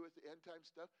has to do with the end time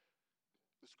stuff?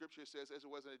 The scripture says, as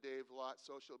it was in the day of Lot,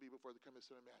 so shall it be before the coming of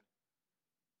the Son of Man.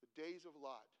 The days of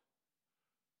Lot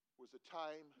was a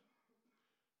time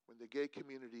when the gay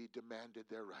community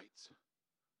demanded their rights.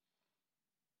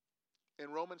 In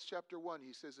Romans chapter 1,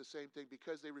 he says the same thing.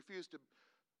 Because they refuse to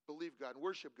believe God and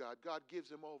worship God, God gives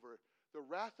them over. The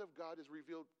wrath of God is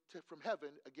revealed from heaven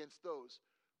against those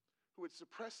who would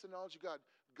suppress the knowledge of God.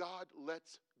 God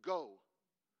lets go.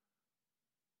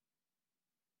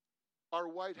 Our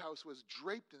White House was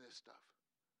draped in this stuff.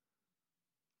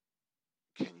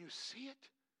 Can you see it?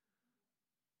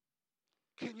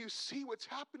 Can you see what's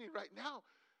happening right now?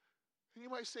 And you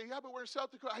might say, yeah, but we're in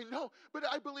South Dakota. I know, but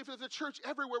I believe that the church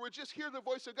everywhere would just hear the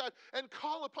voice of God and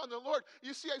call upon the Lord.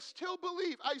 You see, I still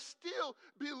believe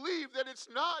that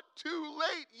it's not too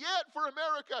late yet for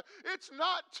America. It's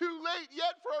not too late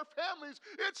yet for our families.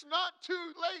 It's not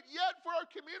too late yet for our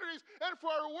communities and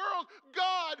for our world.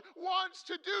 God wants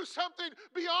to do something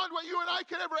beyond what you and I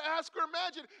can ever ask or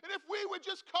imagine. And if we would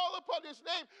just call upon his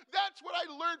name, that's what I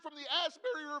learned from the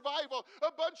Asbury revival.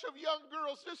 A bunch of young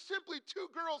girls, just simply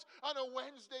 2 girls on a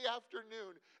Wednesday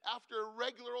afternoon after a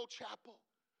regular old chapel,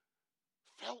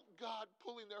 felt God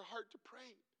pulling their heart to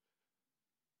pray.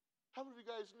 How many of you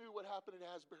guys knew what happened in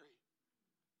Asbury?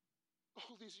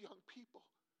 All these young people.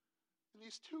 And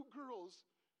these 2 girls,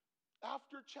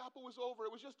 after chapel was over,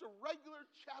 it was just a regular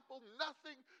chapel,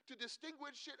 nothing to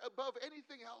distinguish it above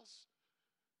anything else.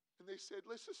 And they said,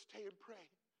 let's just stay and pray.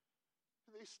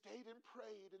 And they stayed and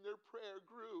prayed, and their prayer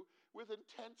grew with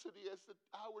intensity as the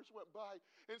hours went by.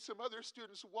 And some other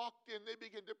students walked in, they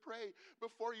began to pray.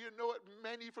 Before you know it,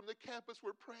 many from the campus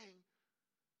were praying.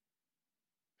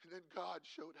 And then God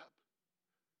showed up.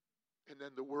 And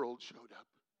then the world showed up.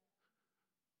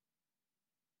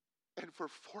 And for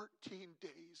 14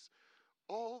 days,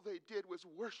 all they did was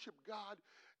worship God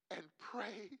and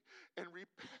pray and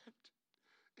repent.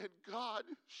 And God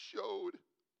showed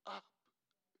up.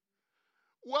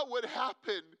 What would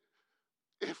happen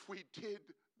if we did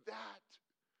that?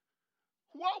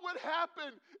 What would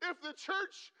happen if the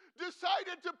church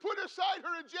decided to put aside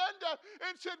her agenda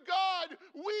and said, God,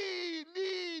 we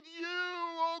need you.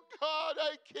 Oh God,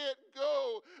 I can't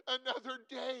go another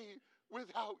day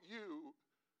without you.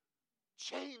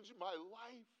 Change my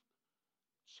life.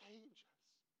 Change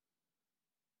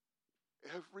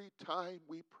us. Every time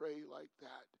we pray like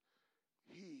that,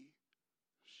 he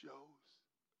shows.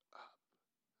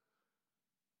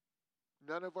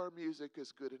 None of our music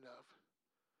is good enough.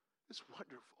 It's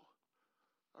wonderful.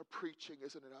 Our preaching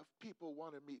isn't enough. People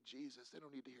want to meet Jesus. They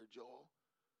don't need to hear Joel.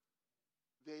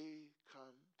 They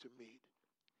come to meet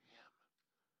him.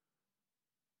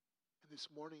 And this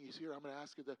morning he's here. I'm going to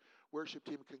ask if the worship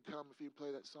team can come if you can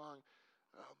play that song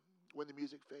when the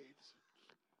music fades.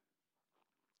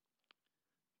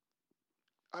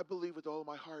 I believe with all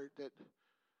my heart that,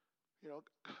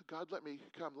 God let me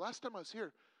come. Last time I was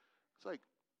here, it's like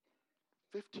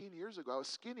 15 years ago. I was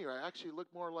skinnier. I actually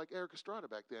looked more like Eric Estrada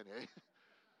back then. Eh?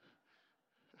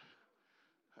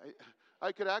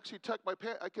 I could actually tuck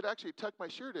my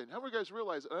shirt in. How many of you guys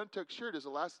realize an untucked shirt is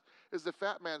the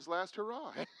fat man's last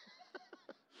hurrah?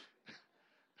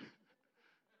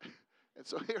 And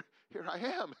so here I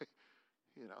am.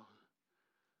 It's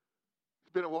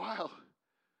been a while.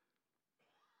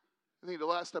 I think the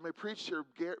last time I preached here,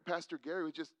 Pastor Gary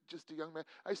was just a young man.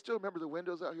 I still remember the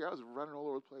windows out here. I was running all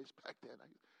over the place back then.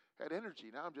 I had energy.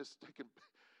 Now I'm just taking,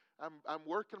 I'm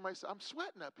working myself. I'm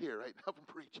sweating up here right now from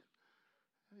preaching.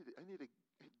 I need to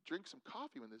drink some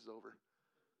coffee when this is over.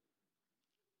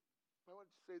 I want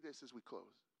to say this as we close.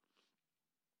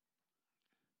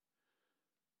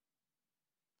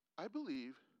 I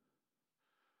believe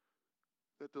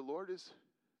that the Lord is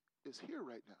here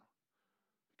right now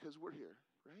because we're here,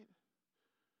 right?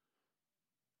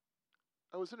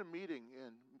 I was in a meeting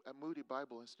at Moody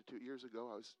Bible Institute years ago.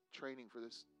 I was training for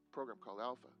this program called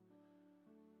Alpha.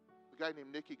 A guy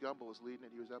named Nicky Gumbel was leading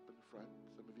it. He was up in the front.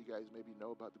 Some of you guys maybe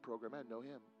know about the program. I know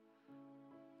him.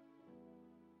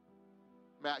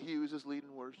 Matt Hughes is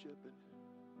leading worship and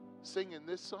singing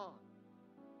this song.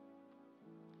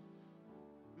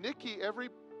 Nicky, every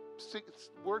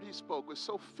word he spoke was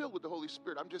so filled with the Holy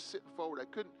Spirit. I'm just sitting forward. I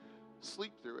couldn't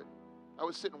sleep through it. I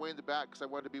was sitting way in the back because I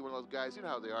wanted to be one of those guys. You know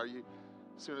how they are. You,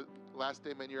 as soon as last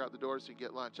day, man, you're out the door so you can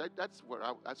get lunch. That's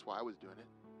why I was doing it.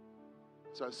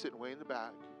 So I was sitting way in the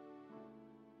back.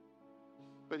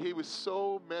 But he was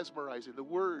so mesmerizing. The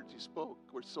words he spoke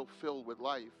were so filled with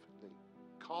life. They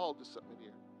called to something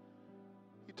here.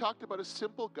 He talked about a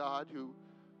simple God who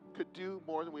could do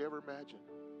more than we ever imagined.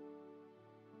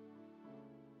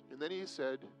 And then he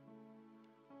said,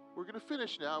 we're going to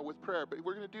finish now with prayer, but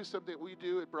we're going to do something we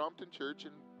do at Brompton Church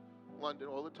in London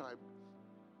all the time.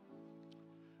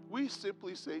 We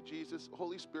simply say, Jesus,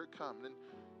 Holy Spirit, come. And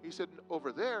he said,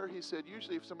 over there, he said,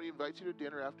 usually if somebody invites you to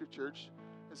dinner after church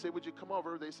and say, would you come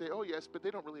over? They say, oh, yes, but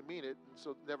they don't really mean it, and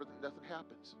so nothing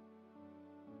happens.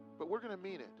 But we're going to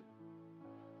mean it.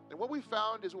 And what we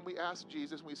found is when we ask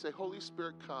Jesus, when we say, Holy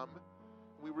Spirit, come,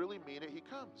 we really mean it, he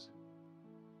comes.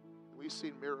 We've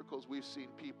seen miracles. We've seen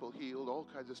people healed, all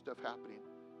kinds of stuff happening.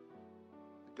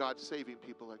 God saving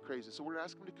people like crazy. So we're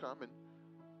asking him to come, and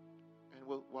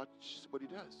we'll watch what he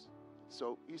does.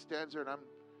 So he stands there, and I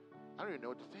don't even know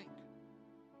what to think.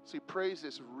 So he prays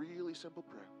this really simple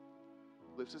prayer.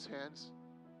 Lifts his hands.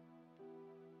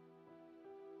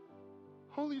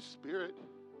 Holy Spirit,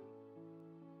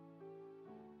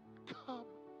 come.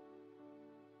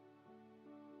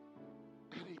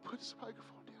 And he puts the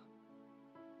microphone down.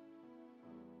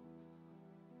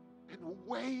 And a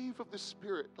wave of the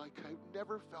Spirit like I've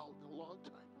never felt in a long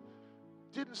time.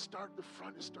 Didn't start in the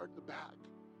front, it started in the back.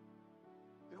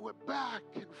 And it went back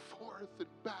and forth and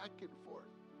back and forth.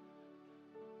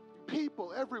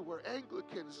 People everywhere,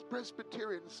 Anglicans,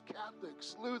 Presbyterians,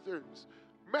 Catholics, Lutherans,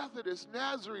 Methodists,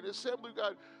 Nazarene, Assembly of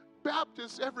God,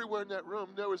 Baptists everywhere in that room.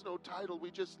 There was no title.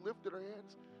 We just lifted our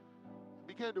hands,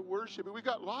 began to worship, and we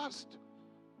got lost.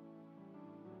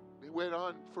 It went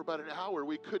on for about an hour.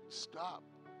 We couldn't stop.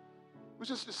 It was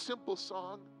just a simple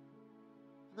song.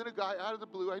 And then a guy out of the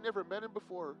blue, I never met him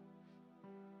before,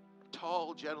 a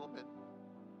tall gentleman.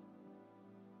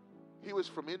 He was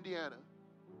from Indiana.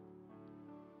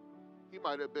 He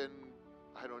might have been,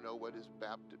 I don't know what his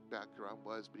Baptist background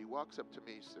was, but he walks up to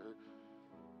me, sir,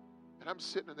 and I'm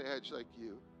sitting on the edge like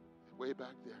you, way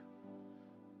back there.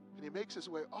 And he makes his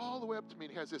way all the way up to me,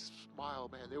 and he has this smile,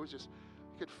 man. There was just,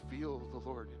 you could feel the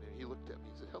Lord in it. He looked at me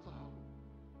and said, hello.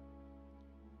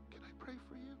 Can I pray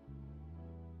for you?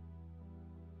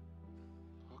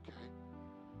 Okay.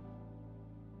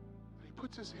 And he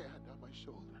puts his hand on my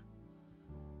shoulder.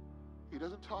 He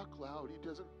doesn't talk loud. He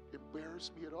doesn't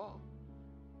embarrass me at all.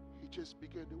 He just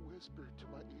began to whisper to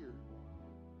my ear.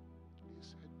 He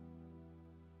said,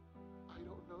 I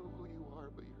don't know who you are,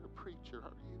 but you're a preacher,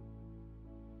 aren't you?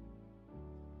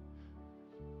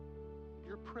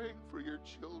 You're praying for your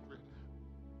children,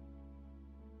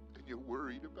 and you're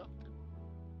worried about them.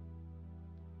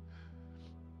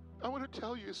 I want to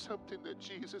tell you something, that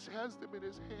Jesus has them in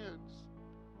his hands.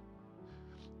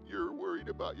 You're worried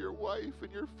about your wife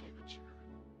and your future.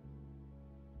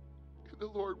 And the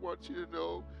Lord wants you to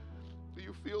know that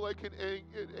you feel like an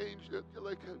angel,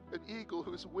 like an eagle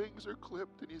whose wings are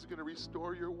clipped, and he's going to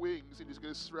restore your wings, and he's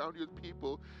going to surround you with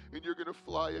people, and you're going to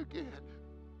fly again.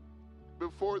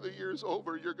 Before the year's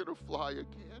over, you're going to fly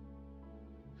again.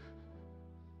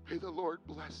 May the Lord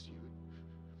bless you.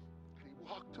 And he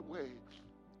walked away.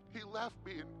 He left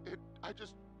me, and I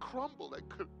just crumbled. I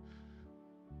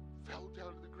fell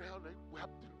down to the ground. I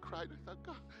wept and cried. I thought,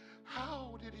 God,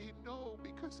 how did he know?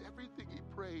 Because everything he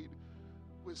prayed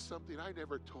was something I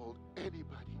never told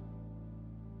anybody.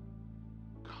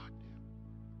 God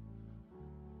knew.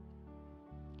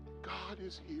 God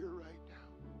is here right now.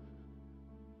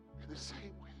 In the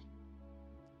same way,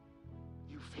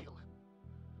 you feel it.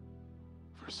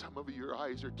 For some of you, your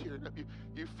eyes are tearing up.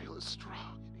 You feel it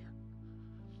strong in here.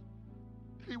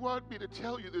 He wanted me to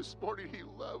tell you this morning, He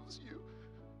loves you.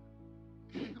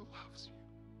 He loves you.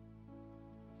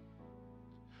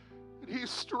 And He's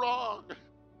strong.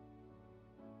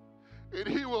 And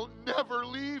He will never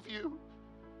leave you.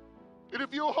 And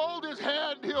if you hold His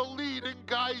hand, He'll lead and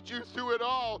guide you through it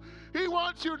all. He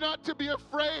wants you not to be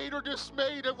afraid or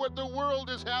dismayed of what the world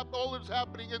is all that's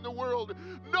happening in the world.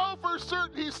 Know for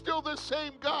certain He's still the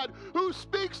same God who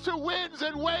speaks to winds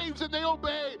and waves and they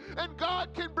obey. And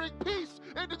God can bring peace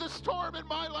into the storm in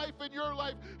my life and your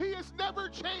life. He has never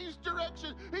changed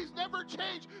direction. He's never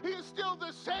changed. He is still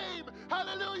the same.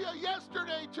 Hallelujah.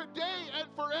 Yesterday, today, and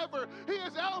forever. He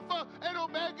is Alpha and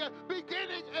Omega,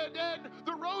 beginning and end.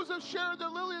 The rose of Sharon, the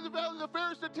lily of the valley, the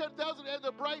fairest of 10,000, and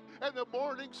the bright and the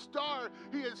morning star.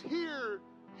 He is here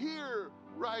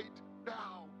right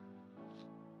now.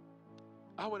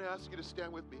 I want to ask you to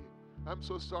stand with me. I'm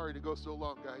so sorry to go so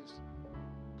long, guys.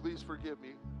 Please forgive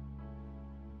me.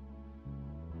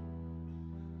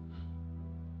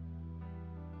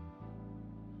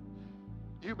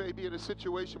 You may be in a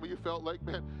situation where you felt like,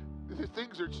 man,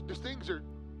 things are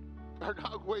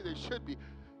not the way they should be.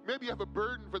 Maybe you have a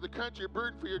burden for the country, a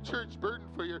burden for your church, burden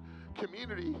for your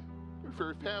community, or for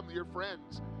your family, your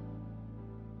friends.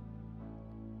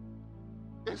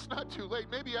 It's not too late.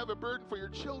 Maybe you have a burden for your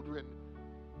children.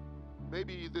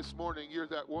 Maybe this morning you're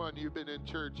that one, you've been in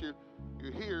church,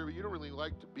 you're here, but you don't really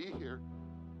like to be here,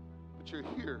 but you're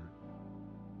here.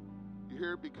 You're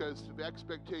here because of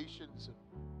expectations and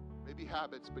maybe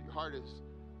habits, but your heart is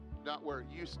not where it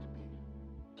used to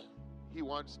be. He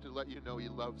wants to let you know He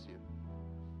loves you.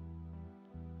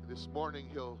 And this morning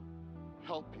He'll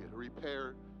help you to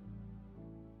repair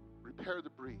the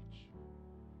breach.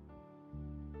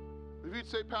 If you'd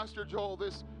say, Pastor Joel,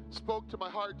 this spoke to my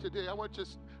heart today, I want you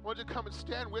to come and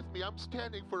stand with me. I'm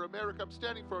standing for America. I'm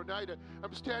standing for Oneida.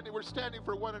 We're standing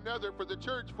for one another, for the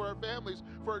church, for our families,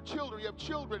 for our children. You have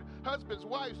children, husbands,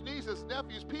 wives, nieces,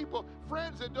 nephews, people,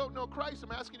 friends that don't know Christ.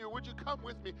 I'm asking you, would you come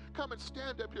with me? Come and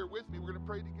stand up here with me. We're going to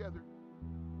pray together.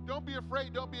 Don't be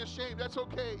afraid. Don't be ashamed. That's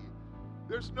okay.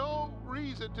 There's no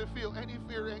reason to feel any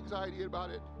fear or anxiety about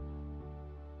it.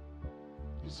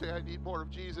 You say, I need more of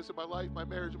Jesus in my life, my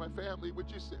marriage, my family. Would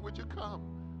you come?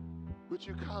 Would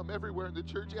you come everywhere in the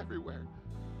church, everywhere?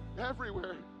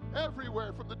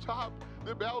 Everywhere from the top,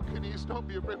 the balconies. Don't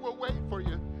be afraid. We'll wait for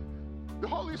you. The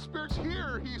Holy Spirit's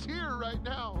here. He's here right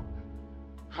now.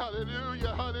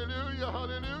 Hallelujah, hallelujah,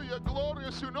 hallelujah. Gloria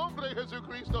a su nombre,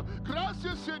 Jesucristo.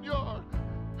 Gracias, Señor.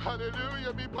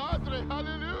 Hallelujah, mi Padre.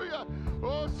 Hallelujah.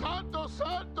 Oh, Santo,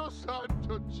 Santo,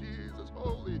 Santo, Jesus.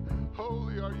 Holy,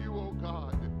 holy are you, oh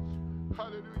God.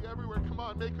 Hallelujah. Everywhere. Come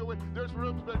on, make a way. There's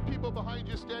rooms, but people behind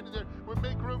you standing there. We'll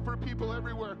make room for people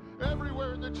everywhere.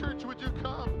 Everywhere in the church, would you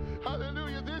come?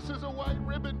 Hallelujah. This is a white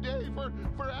ribbon day for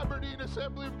Aberdeen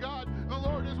Assembly of God. The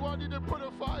Lord is wanting to put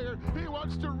a fire. He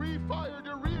wants to refire,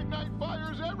 to reignite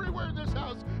fires everywhere in this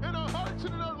house, in our hearts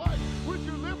and in our life. Would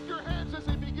you lift your hands as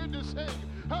they begin to sing?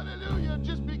 Hallelujah.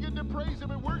 Just begin to praise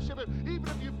Him and worship Him. Even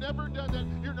if you've never done that,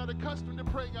 you're not accustomed to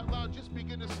praying out loud, just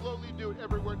begin to slowly do it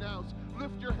everywhere now.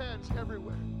 Lift your hands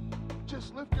everywhere.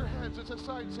 Just lift your hands as a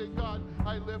sign saying, God,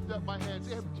 I lift up my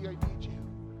hands empty. I need you.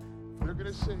 They're going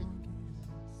to sing.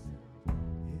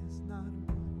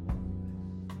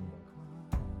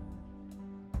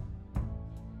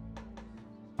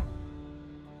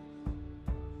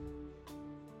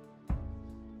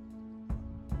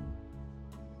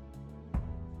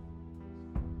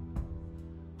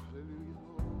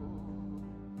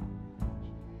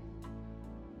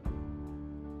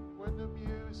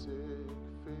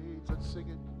 Sing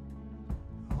it.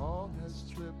 All has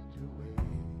slipped away,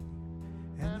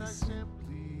 and I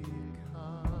simply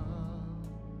come.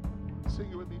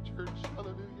 Sing it with me, church.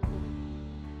 Hallelujah.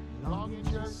 Longing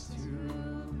just to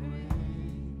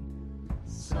bring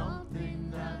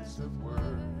something that's of worth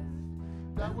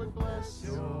that would bless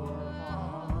your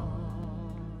heart.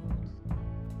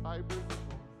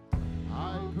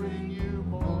 I bring you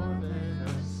more than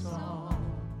a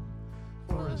song,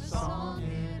 for a song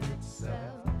in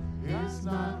itself is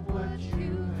not what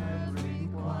you have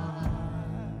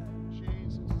required.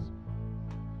 Jesus,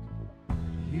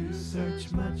 you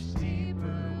search much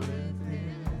deeper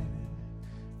within,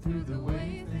 through the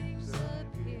way things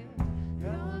appear.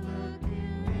 You're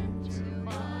looking into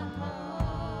my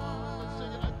heart. Let's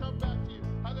sing it. I come back to you.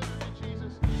 Hallelujah,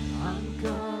 Jesus. I'm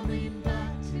coming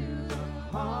back to the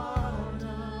heart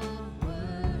of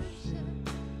worship,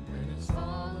 and it's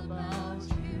all about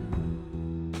you.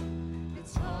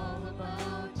 It's all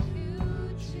about you,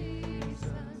 Jesus.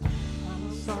 I'm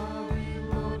sorry,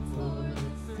 Lord, for the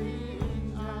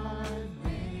things I've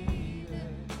made.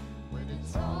 When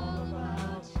it's all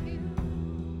about you,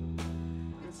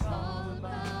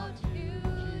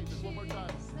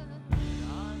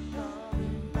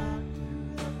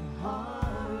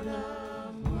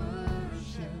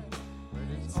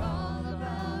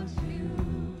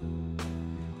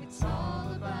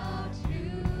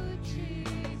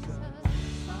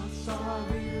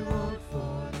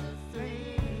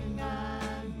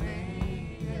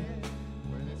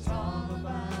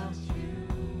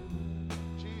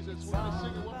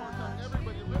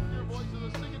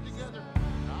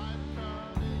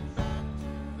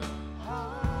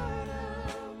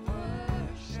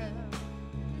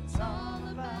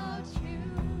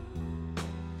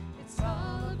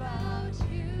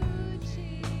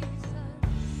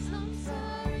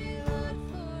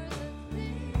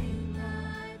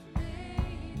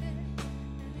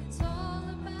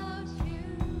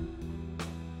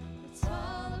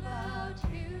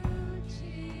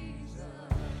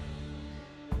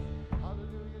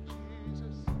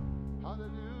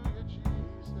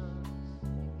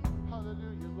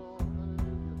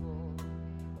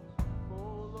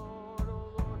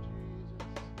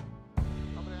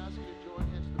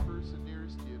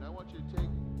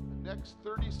 next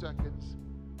 30 seconds,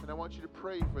 and I want you to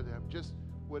pray for them. Just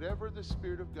whatever the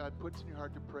Spirit of God puts in your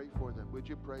heart to pray for them, would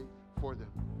you pray for them?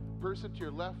 Person to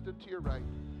your left and to your right.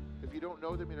 If you don't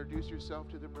know them, introduce yourself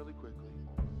to them really quickly.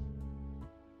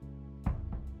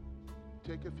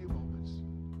 Take a few moments.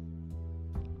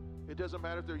 It doesn't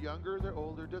matter if they're younger or they're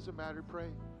older. It doesn't matter. Pray.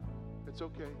 It's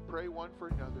okay. Pray one for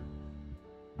another.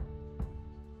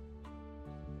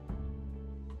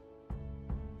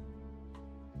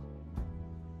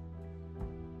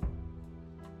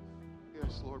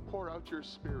 Yes, Lord, pour out your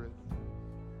Spirit.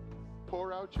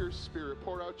 Pour out your Spirit.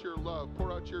 Pour out your love.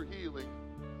 Pour out your healing.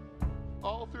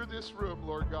 All through this room,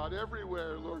 Lord God,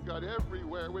 everywhere, Lord God,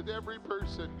 everywhere, with every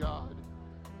person, God.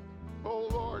 Oh,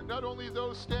 Lord, not only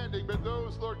those standing, but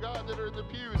those, Lord God, that are in the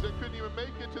pews that couldn't even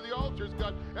make it to the altars,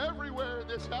 God, everywhere in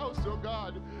this house, oh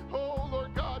God. Oh,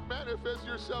 Lord God, manifest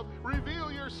yourself.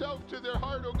 Reveal yourself to their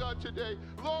heart, oh God, today.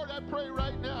 Lord, I pray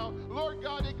right now, Lord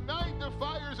God, ignite the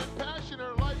fires and passion in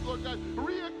our life, Lord God.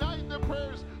 Reignite the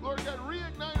prayers, Lord God.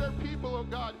 Reignite our people, oh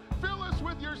God. Fill us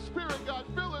with your Spirit, God.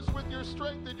 Fill us with your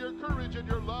strength and your courage and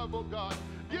your love, oh God.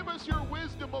 Give us your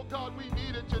wisdom, oh God. We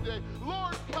need it today.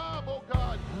 Lord, come, oh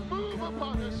God. Move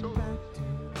upon us, oh Lord.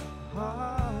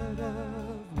 Heart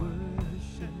of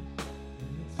worship.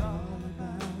 It's all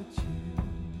about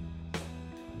you.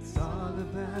 It's all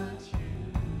about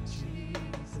you,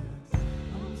 Jesus.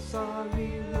 I'm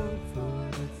sorry, Lord, for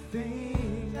the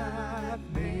thing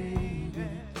I've made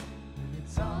it.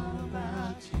 It's all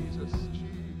about you.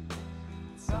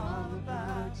 It's all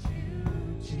about you,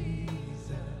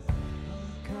 Jesus.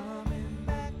 I'm coming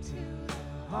back to the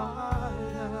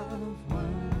heart of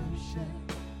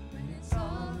worship. It's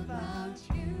all about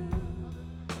you.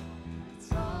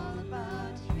 It's all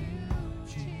about you,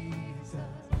 Jesus.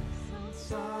 I'm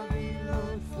sorry,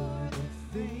 Lord, for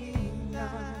the thing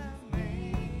I've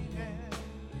made it.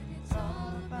 It's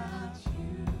all about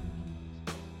you.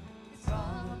 It's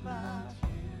all about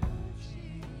you,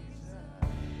 Jesus.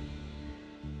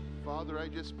 Father, I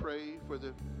just pray for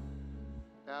the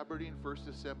Aberdeen First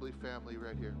Assembly family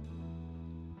right here.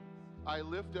 I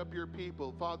lift up your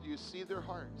people. Father, you see their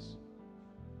hearts.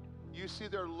 You see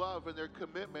their love and their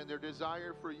commitment, their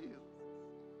desire for you.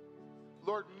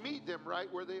 Lord, meet them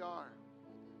right where they are.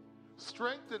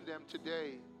 Strengthen them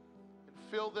today and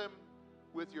fill them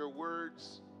with your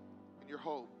words and your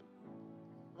hope.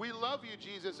 We love you,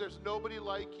 Jesus. There's nobody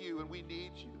like you, and we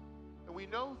need you. And we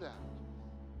know that.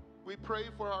 We pray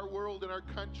for our world and our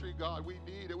country, God. We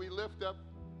need it. We lift up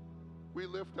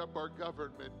our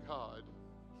government, God.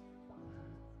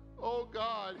 Oh,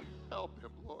 God, help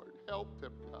him, Lord. Help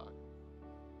them, God.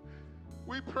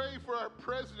 We pray for our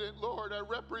president, Lord, our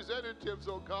representatives,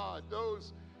 oh God,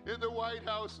 those in the White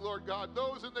House, Lord God,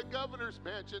 those in the governor's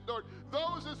mansion, Lord,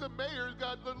 those as the mayors,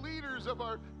 God, the leaders of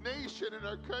our nation and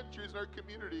our countries and our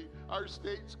community, our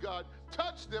states, God.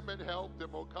 Touch them and help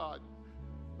them, oh God.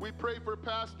 We pray for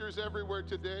pastors everywhere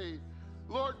today.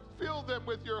 Lord, fill them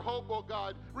with your hope, oh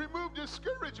God. Remove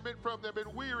discouragement from them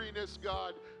and weariness,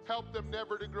 God. Help them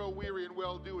never to grow weary in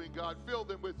well-doing, God. Fill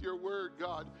them with your word,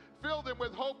 God. Fill them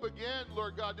with hope again,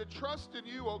 Lord God, to trust in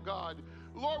you, oh God.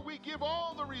 Lord, we give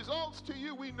all the results to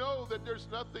you. We know that there's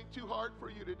nothing too hard for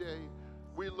you today.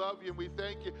 We love you and we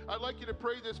thank you. I'd like you to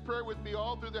pray this prayer with me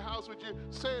all through the house. Would you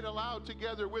say it aloud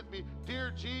together with me?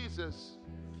 Dear Jesus,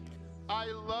 I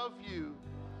love you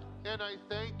and I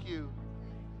thank you.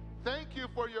 Thank you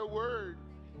for your word.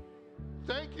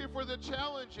 Thank you for the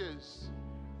challenges.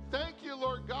 Thank you,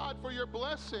 Lord God, for your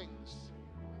blessings.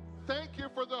 Thank you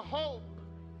for the hope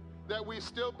that we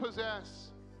still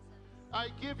possess. I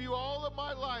give you all of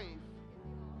my life,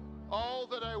 all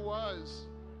that I was,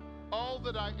 all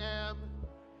that I am,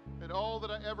 and all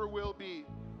that I ever will be.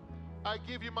 I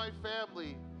give you my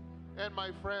family and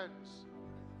my friends.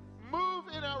 Move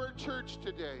in our church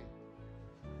today.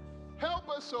 Help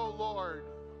us, O Lord,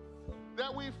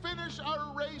 that we finish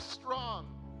our race strong,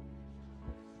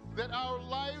 that our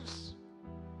lives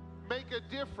make a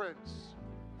difference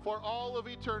for all of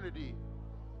eternity,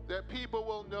 that people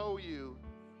will know you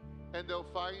and they'll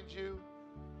find you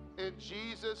in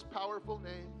Jesus' powerful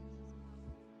name.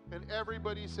 And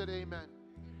everybody said amen.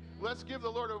 Let's give the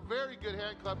Lord a very good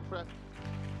hand clap.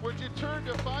 Would you turn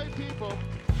to 5 people?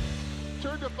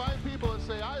 Turn to 5 people and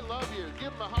say, I love you.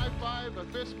 Give them a high five, a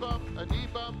fist bump, a knee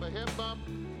bump, a hip bump.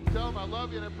 Tell them I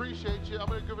love you and appreciate you. I'm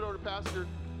going to give it over to Pastor.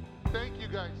 Thank you,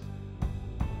 guys.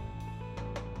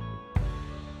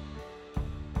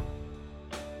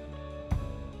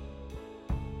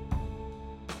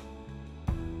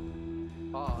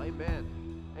 Oh,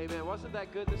 amen. Amen. Wasn't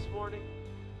that good this morning?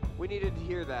 We needed to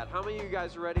hear that. How many of you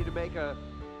guys are ready to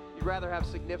you'd rather have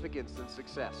significance than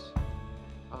success?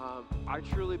 I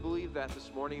truly believe that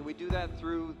this morning. We do that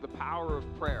through the power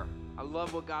of prayer. I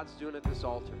love what God's doing at this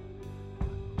altar.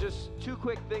 Just two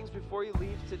quick things before you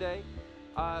leave today.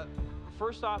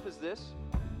 First off is this.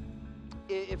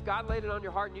 If God laid it on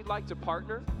your heart and you'd like to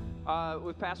partner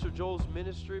with Pastor Joel's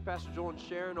ministry, Pastor Joel and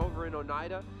Sharon over in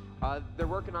Oneida, they're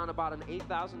working on about an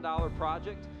 $8,000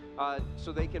 project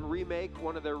so they can remake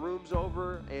one of their rooms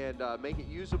over and make it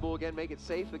usable again, make it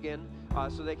safe again,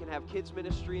 so they can have kids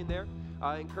ministry in there.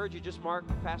 I encourage you, just mark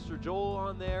Pastor Joel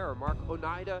on there or mark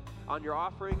Oneida on your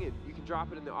offering, and you can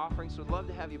drop it in the offering. So we'd love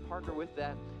to have you partner with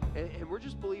that. And we're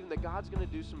just believing that God's going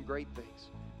to do some great things.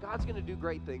 God's going to do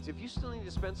great things. If you still need to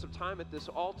spend some time at this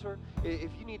altar, if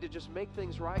you need to just make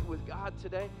things right with God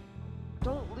today,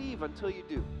 don't leave until you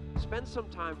do. Spend some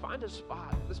time. Find a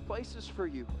spot. This place is for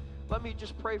you. Let me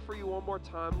just pray for you one more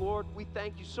time. Lord, we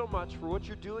thank you so much for what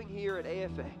you're doing here at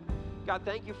AFA. God,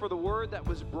 thank you for the word that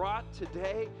was brought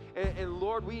today. And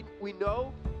Lord, we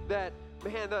know that,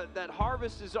 man, that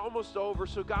harvest is almost over.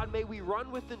 So God, may we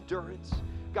run with endurance.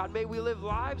 God, may we live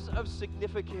lives of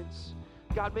significance.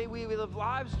 God, may we live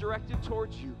lives directed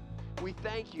towards you. We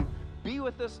thank you. Be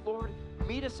with us, Lord.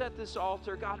 Meet us at this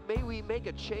altar. God, may we make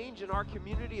a change in our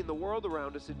community and the world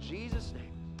around us. In Jesus'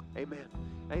 name, amen.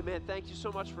 Amen. Thank you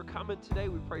so much for coming today.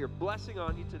 We pray your blessing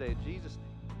on you today. In Jesus' name.